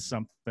still miss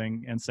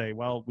something and say,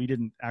 well, we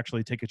didn't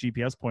actually take a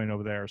GPS point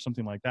over there or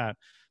something like that.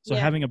 So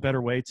having a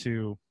better way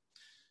to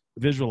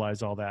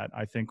visualize all that,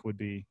 I think would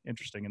be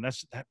interesting. And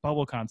that's that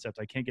bubble concept.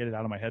 I can't get it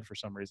out of my head for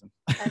some reason.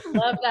 I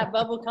love that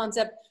bubble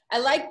concept. I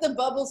like the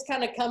bubbles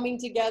kind of coming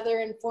together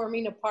and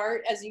forming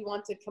apart as you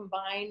want to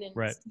combine. And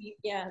right. see.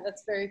 Yeah,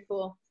 that's very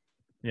cool.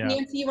 Yeah.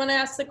 Nancy, you want to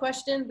ask the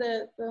question?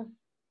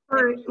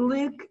 Or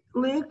Luke,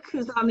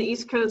 who's on the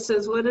East Coast,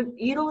 says, what a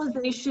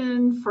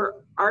utilization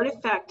for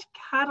artifact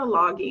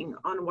cataloging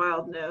on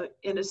Wildnote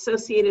and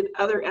associated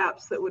other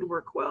apps that would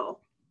work well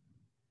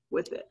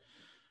with it?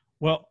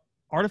 Well,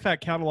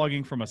 artifact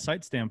cataloging from a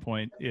site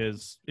standpoint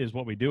is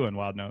what we do in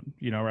Wildnote,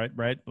 you know,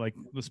 right? Like,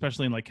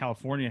 especially in like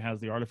California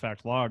has the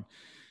artifact log,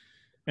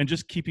 and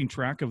just keeping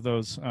track of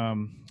those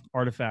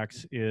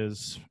artifacts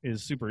is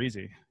super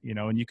easy, you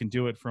know, and you can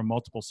do it from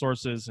multiple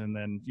sources and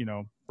then, you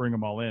know, bring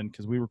them all in,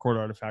 because we record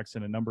artifacts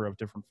in a number of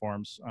different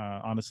forms,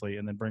 honestly,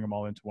 and then bring them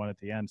all into one at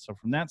the end. So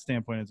from that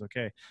standpoint, it's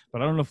okay.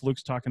 But I don't know if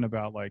Luke's talking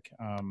about like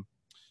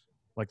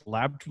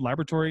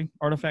laboratory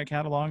artifact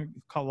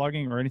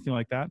cataloging or anything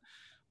like that.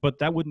 But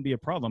that wouldn't be a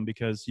problem,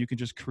 because you can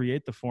just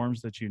create the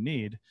forms that you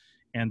need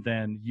and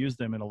then use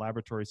them in a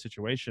laboratory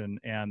situation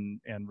and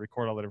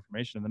record all that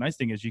information. And the nice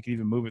thing is you can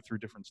even move it through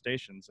different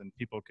stations, and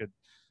people could,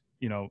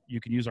 you know, you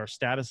can use our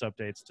status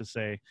updates to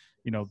say,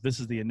 you know, this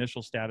is the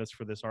initial status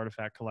for this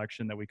artifact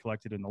collection that we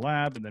collected in the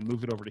lab, and then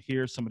move it over to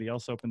here. Somebody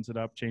else opens it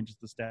up, changes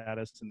the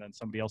status, and then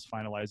somebody else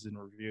finalizes and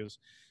reviews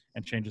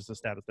and changes the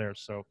status there.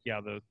 So yeah,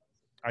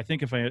 I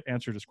think if I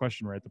answered this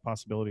question right, the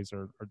possibilities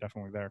are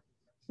definitely there.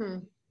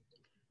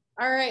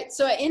 All right,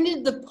 so I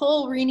ended the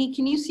poll. Rini,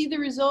 can you see the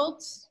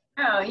results?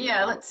 Oh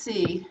yeah, let's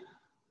see.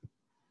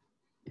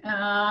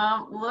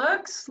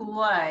 Looks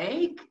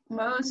like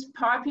most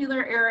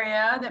popular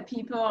area that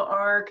people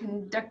are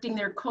conducting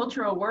their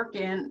cultural work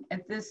in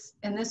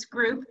this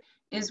group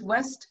is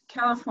West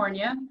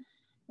California,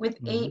 with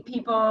 8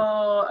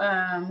 people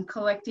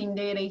collecting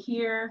data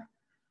here.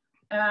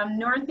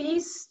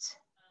 Northeast,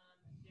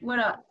 what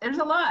else? There's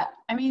a lot.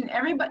 I mean,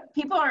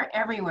 people are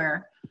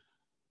everywhere.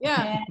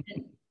 Yeah.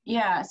 And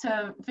yeah,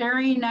 so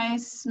very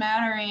nice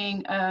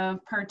smattering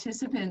of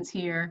participants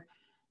here.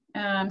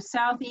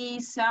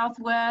 Southeast,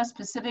 Southwest,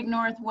 Pacific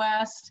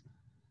Northwest.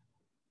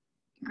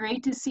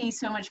 Great to see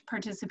so much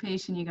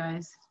participation, you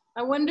guys.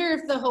 I wonder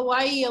if the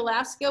Hawaii,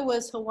 Alaska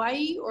was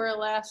Hawaii or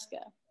Alaska.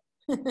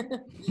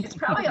 It's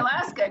probably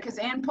Alaska, because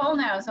Ann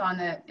Polnow is on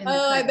it.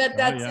 I bet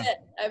that's it.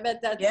 I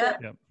bet that's it.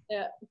 Yep.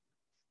 Yeah.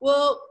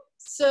 Well,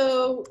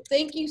 so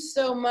thank you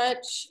so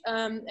much,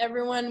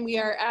 everyone. We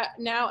are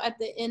now at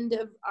the end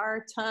of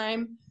our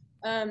time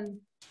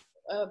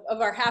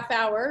of our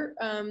half-hour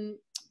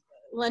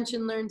Lunch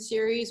and Learn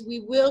series.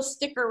 We will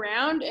stick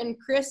around, and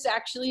Chris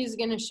actually is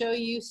going to show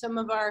you some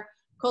of our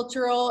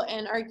cultural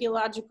and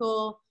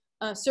archaeological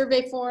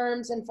survey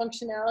forms and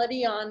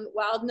functionality on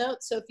Wildnote.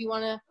 So if you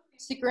want to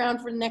stick around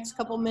for the next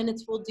couple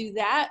minutes, we'll do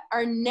that.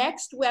 Our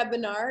next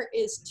webinar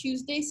is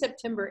Tuesday,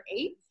 September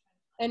 8th.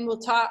 And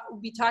we'll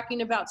be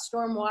talking about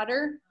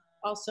stormwater,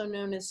 also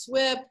known as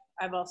SWIP.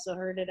 I've also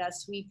heard it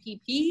as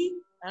SWEPP.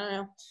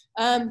 I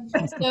don't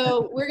know.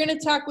 So we're going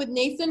to talk with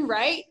Nathan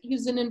Wright,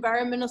 who's an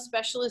environmental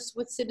specialist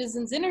with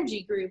Citizens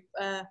Energy Group,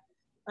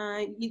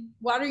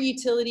 water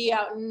utility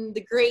out in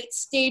the great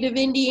state of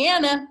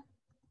Indiana.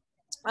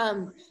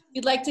 If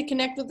you'd like to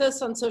connect with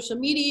us on social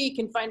media, you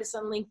can find us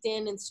on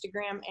LinkedIn,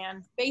 Instagram,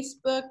 and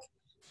Facebook.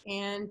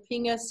 And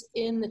ping us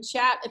in the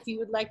chat if you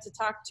would like to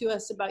talk to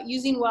us about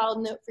using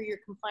Wildnote for your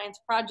compliance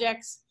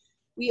projects.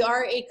 We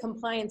are a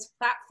compliance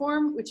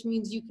platform, which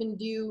means you can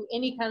do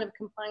any kind of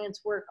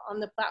compliance work on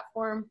the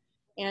platform.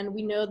 And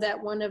we know that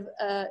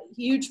a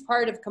huge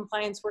part of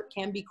compliance work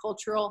can be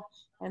cultural,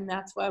 and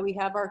that's why we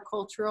have our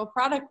cultural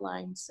product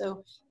line.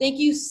 So thank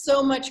you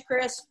so much,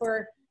 Chris,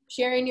 for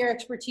sharing your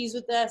expertise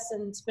with us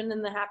and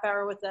spending the half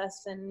hour with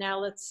us. And now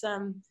let's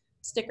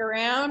stick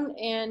around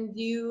and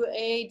do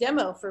a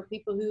demo for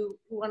people who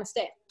want to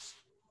stay.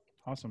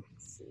 Awesome.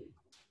 Let's see.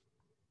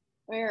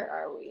 Where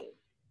are we?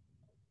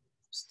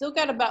 Still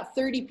got about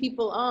 30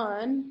 people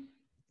on.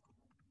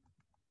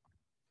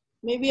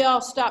 Maybe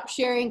I'll stop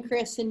sharing,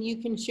 Chris, and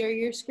you can share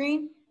your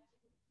screen.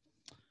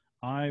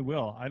 I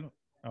will.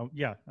 Oh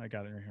yeah, I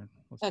got it right here.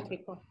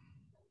 Okay, cool.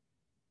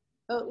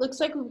 Oh, it looks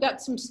like we've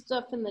got some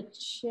stuff in the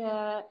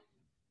chat.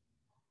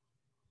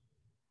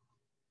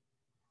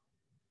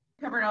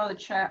 Covered all the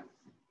chat.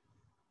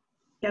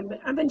 Yeah, but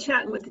I've been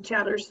chatting with the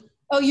chatters.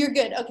 Oh, you're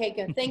good. Okay,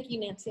 good. Thank you,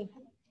 Nancy.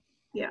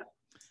 Yeah.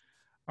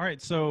 All right,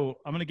 so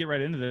I'm going to get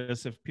right into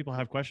this. If people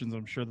have questions,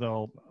 I'm sure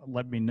they'll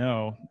let me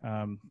know,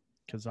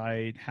 because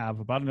I have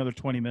about another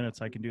 20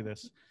 minutes I can do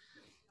this.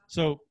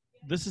 So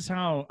this is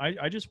how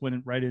I just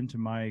went right into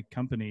my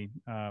company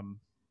on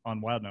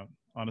Wildnote,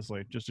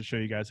 honestly, just to show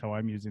you guys how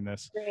I'm using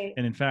this. Great.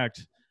 And in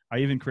fact, I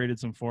even created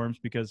some forms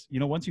because,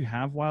 you know, once you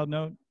have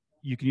Wildnote,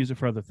 you can use it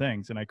for other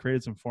things. And I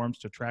created some forms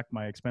to track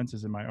my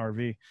expenses in my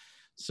RV.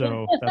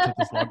 So that's what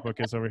this logbook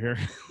is over here.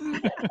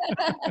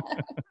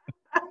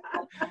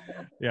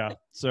 Yeah.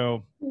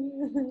 So,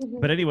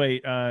 but anyway,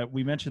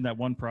 we mentioned that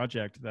one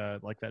project,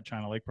 like that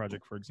China Lake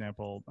project, for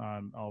example.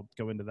 I'll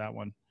go into that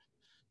one.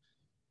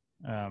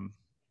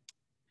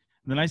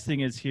 The nice thing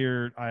is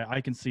here,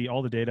 I can see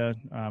all the data.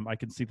 I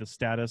can see the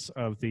status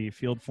of the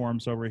field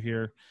forms over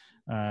here.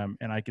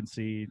 And I can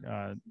see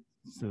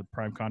the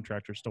prime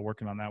contractor still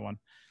working on that one.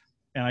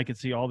 And I can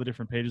see all the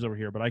different pages over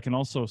here, but I can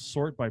also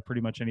sort by pretty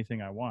much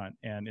anything I want.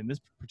 And in this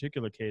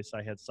particular case,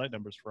 I had site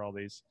numbers for all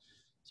these.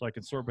 So I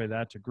can sort by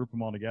that to group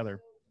them all together.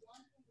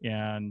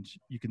 And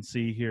you can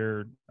see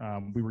here,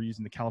 we were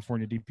using the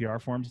California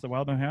DPR forms that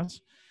Wildnote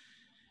has.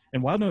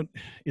 And Wildnote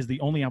is the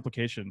only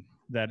application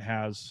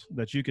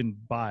that you can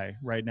buy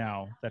right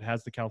now that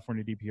has the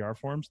California DPR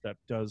forms that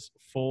does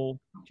full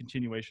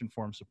continuation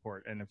form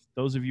support. And if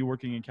those of you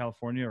working in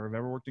California or have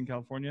ever worked in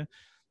California,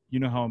 you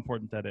know how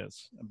important that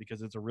is,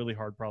 because it's a really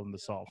hard problem to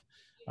solve.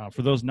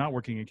 For those not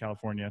working in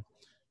California,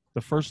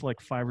 the first like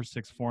 5 or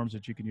 6 forms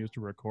that you can use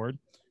to record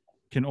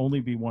can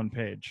only be 1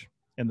 page.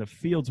 And the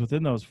fields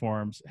within those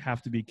forms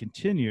have to be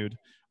continued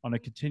on a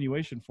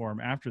continuation form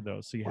after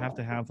those. So you have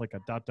to have like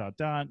a ...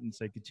 and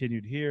say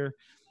continued here,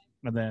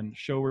 and then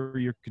show where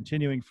you're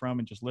continuing from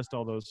and just list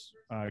all those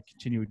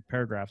continued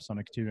paragraphs on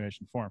a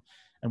continuation form.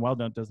 And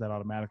Wildnote does that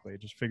automatically. It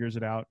just figures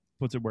it out,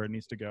 puts it where it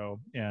needs to go.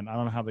 And I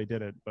don't know how they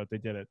did it, but they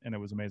did it, and it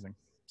was amazing.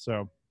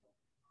 So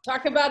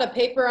talk about a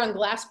paper on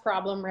glass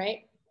problem,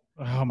 right?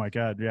 Oh my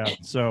God, yeah.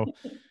 So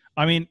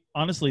I mean,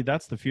 honestly,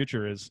 that's the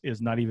future, is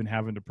not even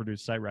having to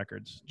produce site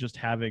records, just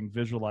having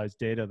visualized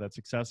data that's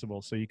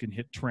accessible. So you can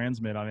hit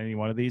transmit on any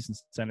one of these and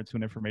send it to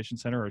an information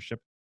center or a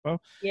SHPO.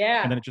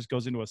 Yeah. And then it just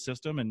goes into a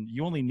system, and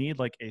you only need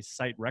like a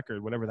site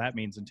record, whatever that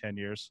means in 10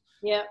 years.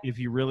 Yeah. If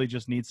you really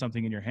just need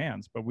something in your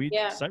hands. But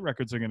site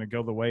records are going to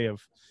go the way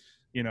of,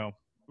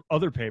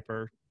 other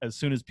paper as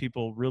soon as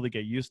people really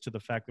get used to the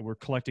fact that we're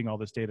collecting all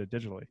this data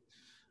digitally.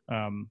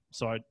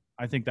 So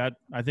I think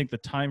the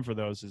time for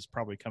those is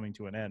probably coming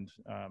to an end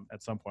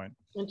at some point.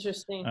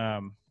 Interesting.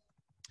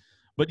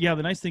 But yeah,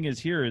 the nice thing is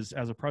here is,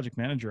 as a project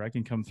manager, I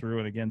can come through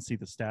and again see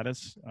the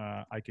status.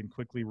 I can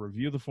quickly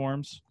review the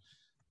forms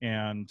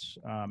and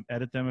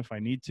edit them if I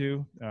need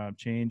to,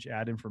 change,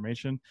 add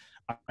information.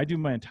 I do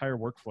my entire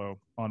workflow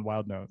on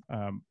Wildnote.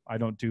 I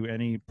don't do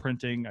any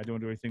printing. I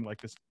don't do anything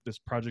like this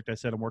project I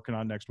said I'm working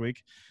on next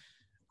week.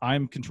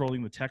 I'm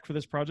controlling the tech for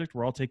this project.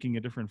 We're all taking a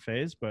different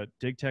phase, but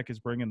DIGTECH is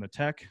bringing the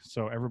tech.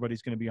 So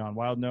everybody's going to be on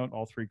Wildnote,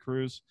 all 3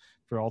 crews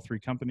for all 3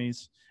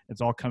 companies.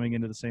 It's all coming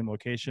into the same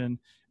location.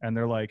 And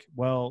they're like,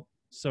 well,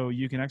 so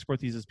you can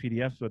export these as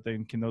PDFs, but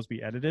then can those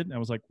be edited? And I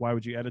was like, why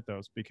would you edit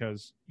those?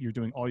 Because you're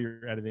doing all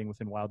your editing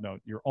within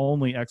Wildnote. You're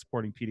only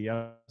exporting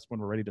PDFs when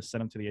we're ready to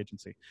send them to the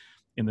agency,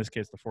 in this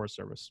case, the Forest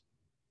Service.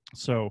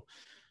 So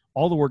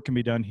all the work can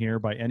be done here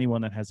by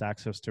anyone that has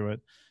access to it.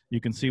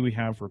 You can see we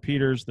have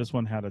repeaters. This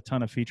one had a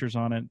ton of features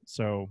on it.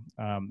 So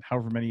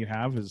however many you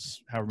have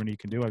is however many you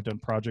can do. I've done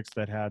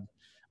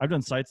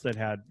sites that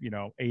had,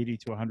 80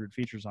 to 100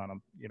 features on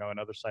them, and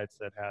other sites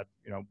that had,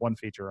 1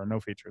 feature or no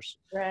features.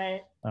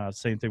 Right.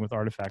 Same thing with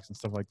artifacts and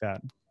stuff like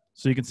that.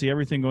 So you can see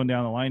everything going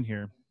down the line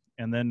here.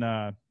 And then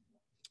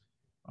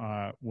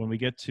when we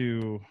get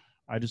to,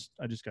 I just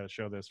got to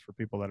show this for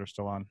people that are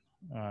still on.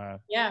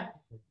 Yeah.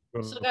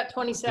 Still got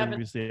 27.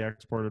 Previously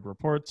exported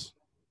reports.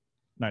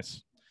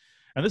 Nice.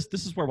 And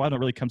this is where Wildnote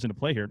really comes into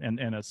play here.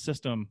 And a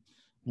system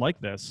like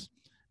this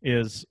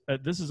is,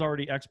 this is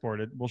already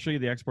exported. We'll show you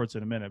the exports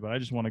in a minute, but I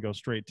just want to go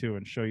straight to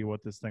and show you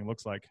what this thing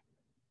looks like.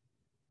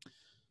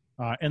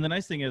 And the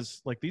nice thing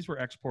is, like, these were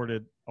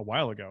exported a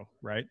while ago,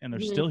 right? And they're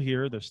still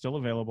here. They're still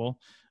available.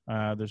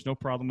 There's no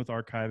problem with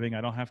archiving.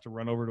 I don't have to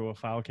run over to a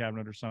file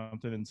cabinet or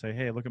something and say,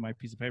 hey, look at my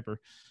piece of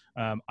paper.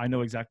 I know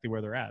exactly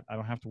where they're at. I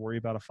don't have to worry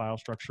about a file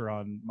structure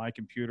on my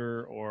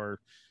computer or,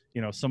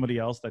 somebody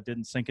else that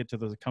didn't sync it to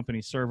the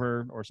company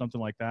server or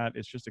something like that.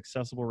 It's just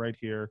accessible right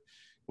here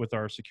with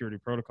our security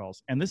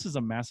protocols. And this is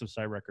a massive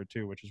site record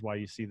too, which is why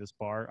you see this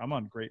bar. I'm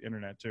on great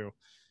internet too.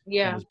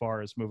 Yeah. And this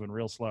bar is moving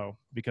real slow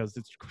because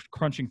it's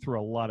crunching through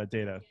a lot of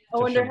data. I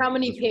wonder how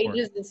many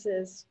pages this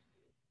is.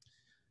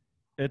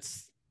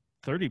 It's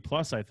 30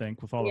 plus, I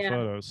think, with all the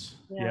photos.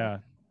 Yeah.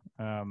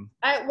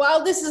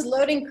 While this is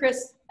loading,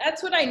 Chris,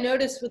 that's what I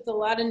noticed with a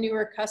lot of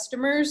newer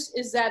customers,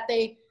 is that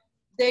they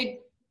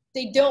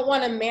don't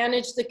want to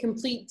manage the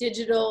complete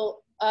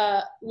digital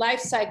life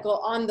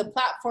cycle on the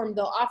platform.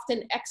 They'll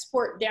often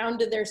export down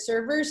to their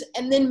servers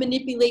and then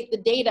manipulate the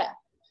data.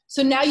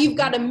 So now you've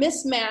got a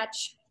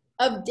mismatch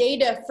of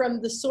data from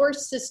the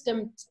source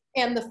system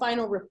and the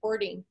final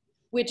reporting,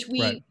 which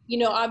we,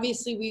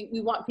 obviously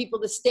we want people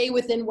to stay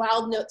within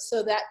Wildnote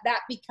so that that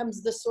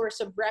becomes the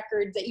source of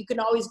record that you can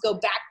always go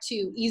back to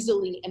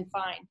easily and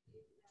find.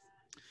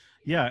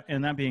 Yeah,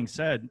 and that being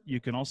said,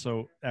 you can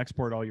also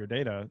export all your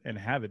data and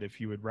have it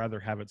if you would rather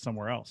have it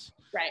somewhere else.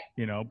 Right.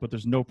 But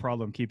there's no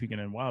problem keeping it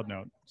in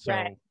Wildnote. So,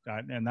 right.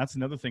 And that's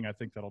another thing I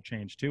think that'll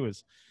change too,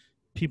 is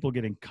people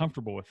getting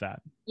comfortable with that.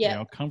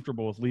 Yeah.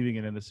 Comfortable with leaving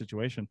it in this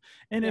situation.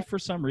 And if for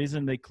some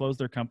reason they close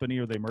their company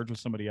or they merge with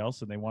somebody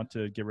else and they want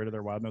to get rid of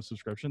their Wildnote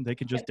subscription, they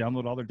can just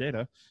download all their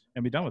data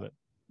and be done with it.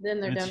 Then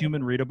they're and it's done.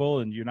 human readable,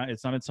 and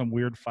it's not in some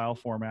weird file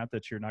format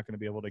that you're not going to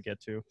be able to get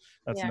to.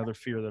 That's another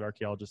fear that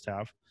archaeologists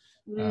have.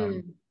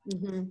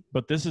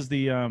 But this is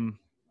the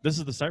this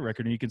is the site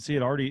record, and you can see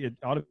it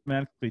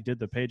automatically did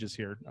the pages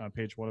here,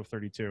 page 1 of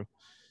 32.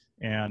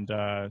 And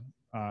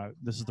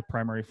this is the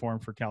primary form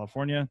for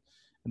California.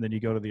 And then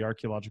you go to the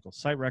archaeological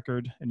site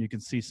record, and you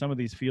can see some of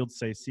these fields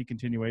say see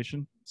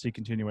continuation,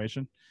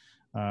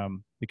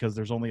 because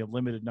there's only a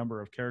limited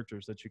number of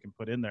characters that you can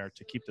put in there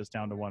to keep this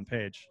down to one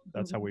page.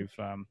 That's how we've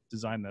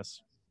designed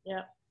this.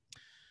 Yeah.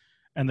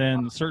 And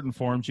then certain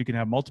forms you can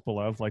have multiple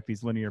of, like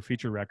these linear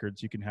feature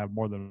records. You can have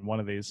more than one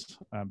of these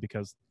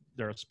because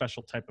they're a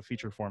special type of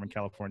feature form in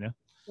California.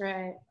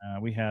 Right.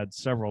 We had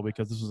several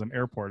because this was an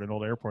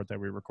old airport that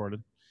we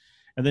recorded.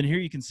 And then here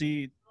you can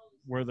see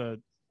where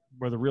the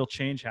real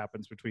change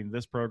happens between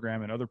this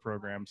program and other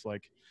programs.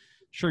 Like,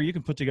 sure, you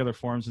can put together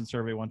forms in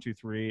Survey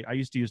 123. I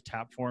used to use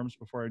TAP forms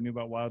before I knew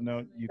about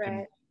Wildnote.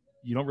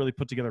 You don't really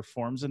put together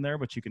forms in there,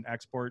 but you can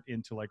export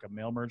into like a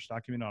mail merge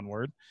document on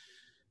Word.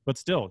 But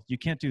still, you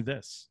can't do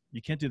this.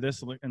 You can't do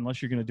this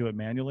unless you're going to do it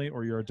manually,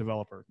 or you're a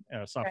developer,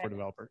 a software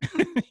developer,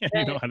 and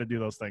you know how to do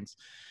those things.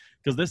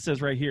 Because this says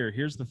right here,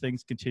 here's the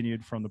things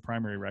continued from the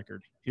primary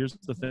record. Here's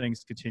the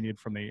things continued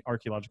from the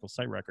archaeological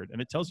site record.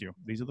 And it tells you,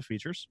 these are the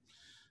features.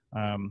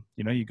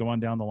 You know, you go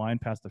on down the line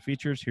past the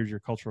features. Here's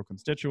your cultural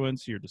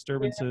constituents, your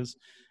disturbances,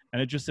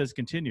 and it just says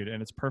continued,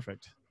 and it's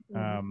perfect.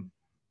 And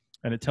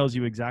it tells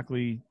you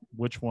exactly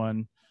which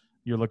one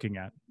you're looking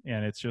at.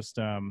 And it's just,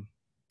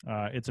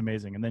 it's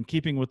amazing. And then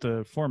keeping with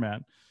the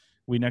format,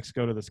 we next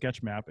go to the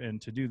sketch map. And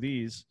to do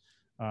these,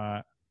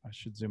 I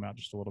should zoom out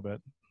just a little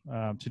bit.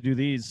 To do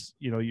these,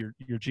 you know, your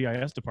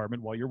GIS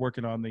department, while you're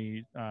working on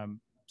the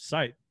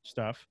site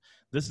stuff,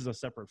 this is a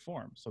separate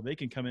form. So they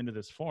can come into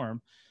this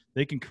form,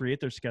 they can create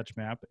their sketch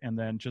map and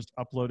then just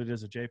upload it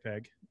as a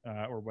JPEG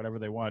or whatever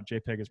they want.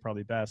 JPEG is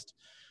probably best,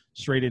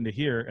 straight into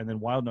here. And then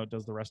Wildnote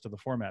does the rest of the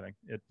formatting.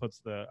 It puts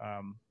the,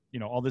 you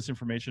know, all this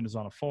information is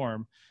on a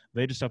form.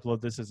 They just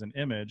upload this as an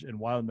image, and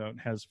Wildnote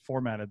has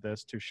formatted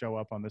this to show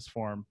up on this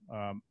form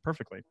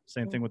perfectly.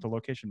 Same thing with the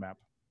location map.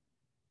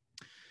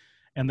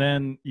 And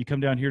then you come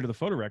down here to the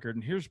photo record,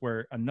 and here's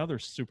where another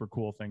super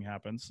cool thing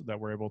happens that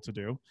we're able to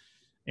do.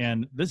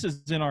 And this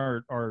is in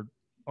our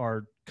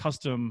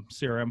custom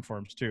CRM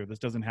forms too. This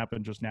doesn't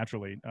happen just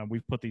naturally.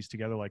 We've put these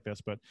together like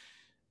this, but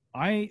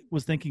I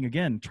was thinking,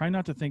 again, try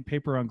not to think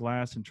paper on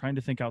glass and trying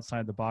to think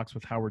outside the box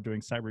with how we're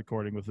doing site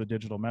recording with the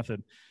digital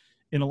method.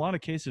 In a lot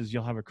of cases,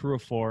 you'll have a crew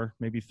of 4,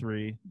 maybe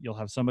 3. You'll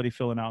have somebody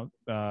filling out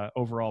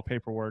overall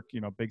paperwork, you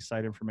know, big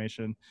site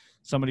information,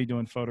 somebody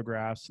doing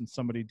photographs, and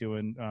somebody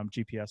doing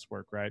GPS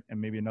work, right?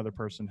 And maybe another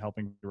person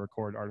helping to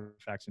record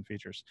artifacts and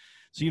features.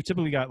 So you've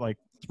typically got like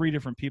 3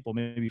 different people,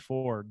 maybe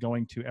 4,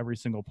 going to every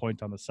single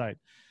point on the site.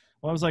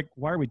 Well, I was like,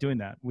 why are we doing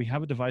that? We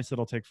have a device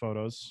that'll take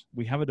photos.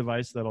 We have a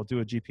device that'll do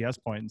a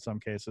GPS point in some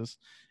cases.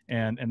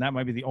 And that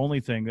might be the only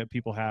thing that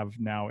people have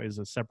now is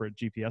a separate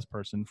GPS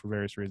person for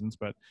various reasons.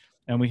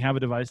 And we have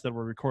a device that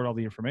will record all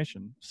the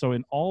information. So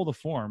in all the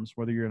forms,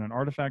 whether you're in an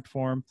artifact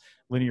form,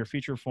 linear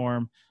feature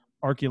form,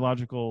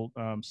 archaeological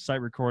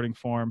site recording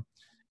form,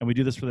 and we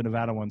do this for the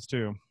Nevada ones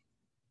too.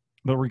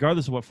 But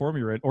regardless of what form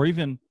you're in, or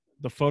even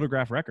the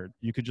photograph record,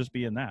 you could just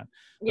be in that.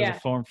 There's a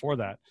form for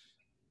that.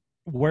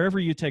 Wherever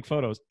you take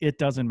photos, it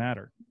doesn't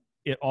matter.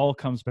 It all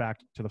comes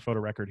back to the photo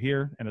record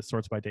here, and it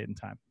sorts by date and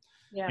time.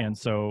 Yeah. And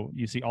so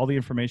you see all the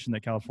information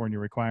that California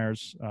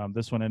requires.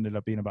 This one ended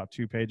up being about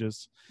 2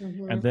 pages.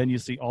 And then you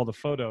see all the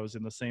photos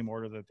in the same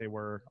order that they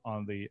were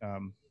on the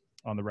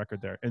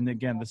record there. And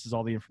again, this is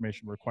all the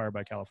information required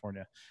by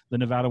California. The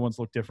Nevada ones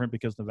look different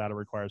because Nevada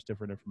requires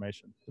different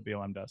information. The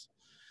BLM does.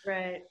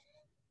 Right.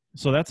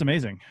 So that's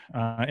amazing.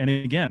 And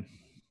again,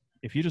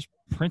 if you just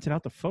printed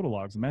out the photo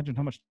logs, imagine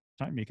how much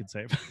time you could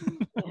save.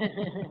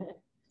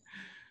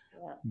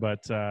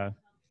 But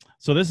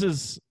so this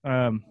is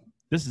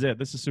it.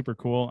 This is super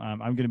cool. I'm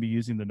going to be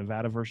using the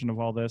Nevada version of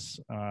all this.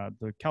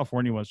 The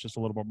California one is just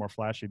a little bit more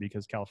flashy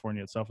because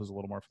California itself is a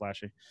little more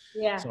flashy.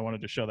 Yeah. So I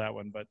wanted to show that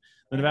one. But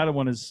the Nevada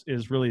one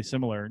is really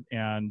similar,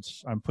 and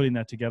I'm putting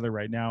that together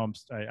right now.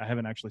 I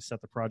haven't actually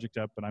set the project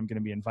up, but I'm going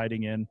to be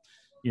inviting in,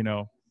 you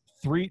know,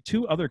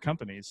 2 other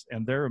companies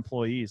and their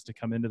employees to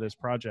come into this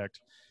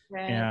project,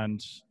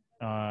 and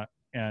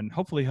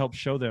hopefully help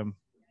show them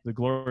the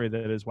glory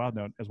that is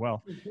Wildnote as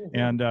well.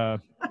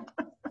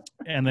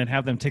 And then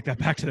have them take that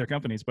back to their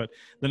companies. But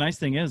the nice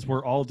thing is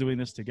we're all doing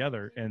this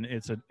together, and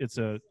it's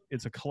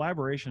a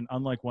collaboration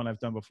unlike one I've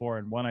done before,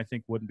 and one I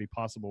think wouldn't be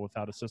possible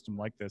without a system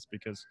like this,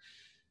 because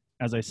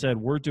as I said,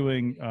 we're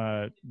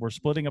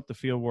splitting up the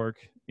field work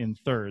in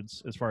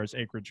thirds as far as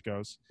acreage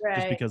goes,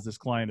 just because this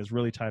client is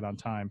really tight on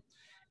time.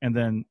 And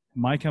then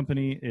my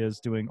company is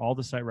doing all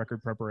the site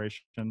record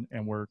preparation,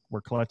 and we're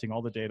collecting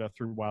all the data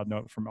through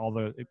Wildnote from all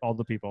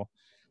the people.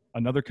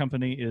 Another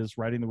company is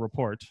writing the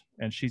report,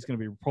 and she's going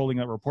to be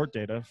pulling out report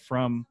data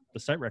from the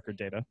site record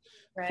data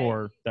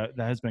for that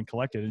has been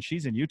collected. And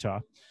she's in Utah,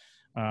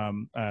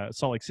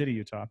 Salt Lake City,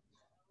 Utah,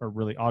 or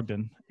really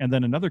Ogden. And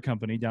then another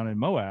company down in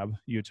Moab,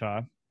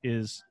 Utah,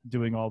 is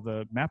doing all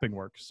the mapping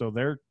work. So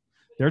they're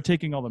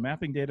taking all the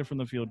mapping data from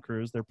the field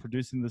crews. They're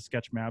producing the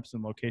sketch maps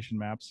and location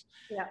maps.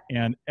 Yeah.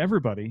 And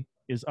everybody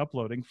is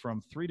uploading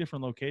from 3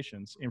 different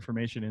locations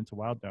information into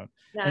Wildnote.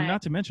 Nice. And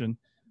not to mention,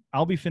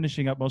 I'll be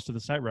finishing up most of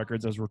the site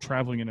records as we're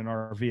traveling in an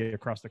RV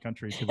across the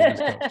country to the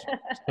East Coast.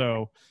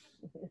 So,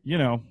 you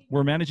know,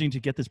 we're managing to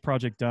get this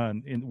project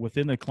done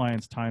within the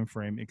client's time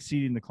frame,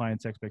 exceeding the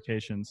client's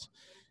expectations,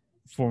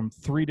 from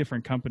 3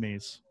 different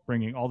companies,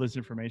 bringing all this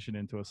information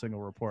into a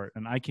single report.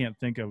 And I can't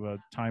think of a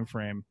time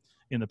frame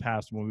in the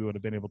past when we would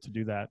have been able to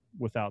do that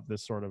without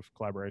this sort of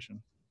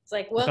collaboration. It's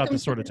like, without welcome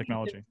this sort to of the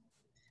technology. future.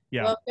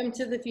 Yeah. Welcome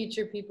to the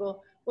future,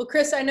 people. Well,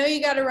 Chris, I know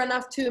you got to run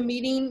off to a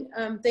meeting.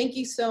 Thank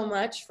you so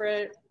much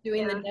for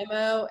doing the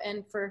demo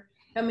and for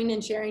coming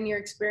and sharing your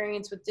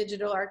experience with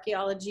digital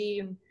archaeology.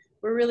 And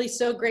we're really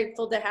so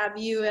grateful to have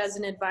you as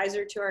an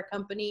advisor to our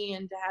company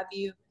and to have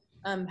you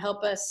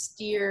help us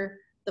steer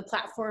the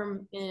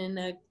platform in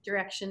a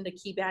direction to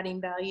keep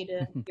adding value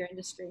to your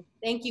industry.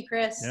 Thank you,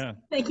 Chris. Yeah.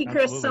 Thank you,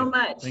 Chris, so Absolutely.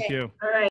 much. Thank you. All right.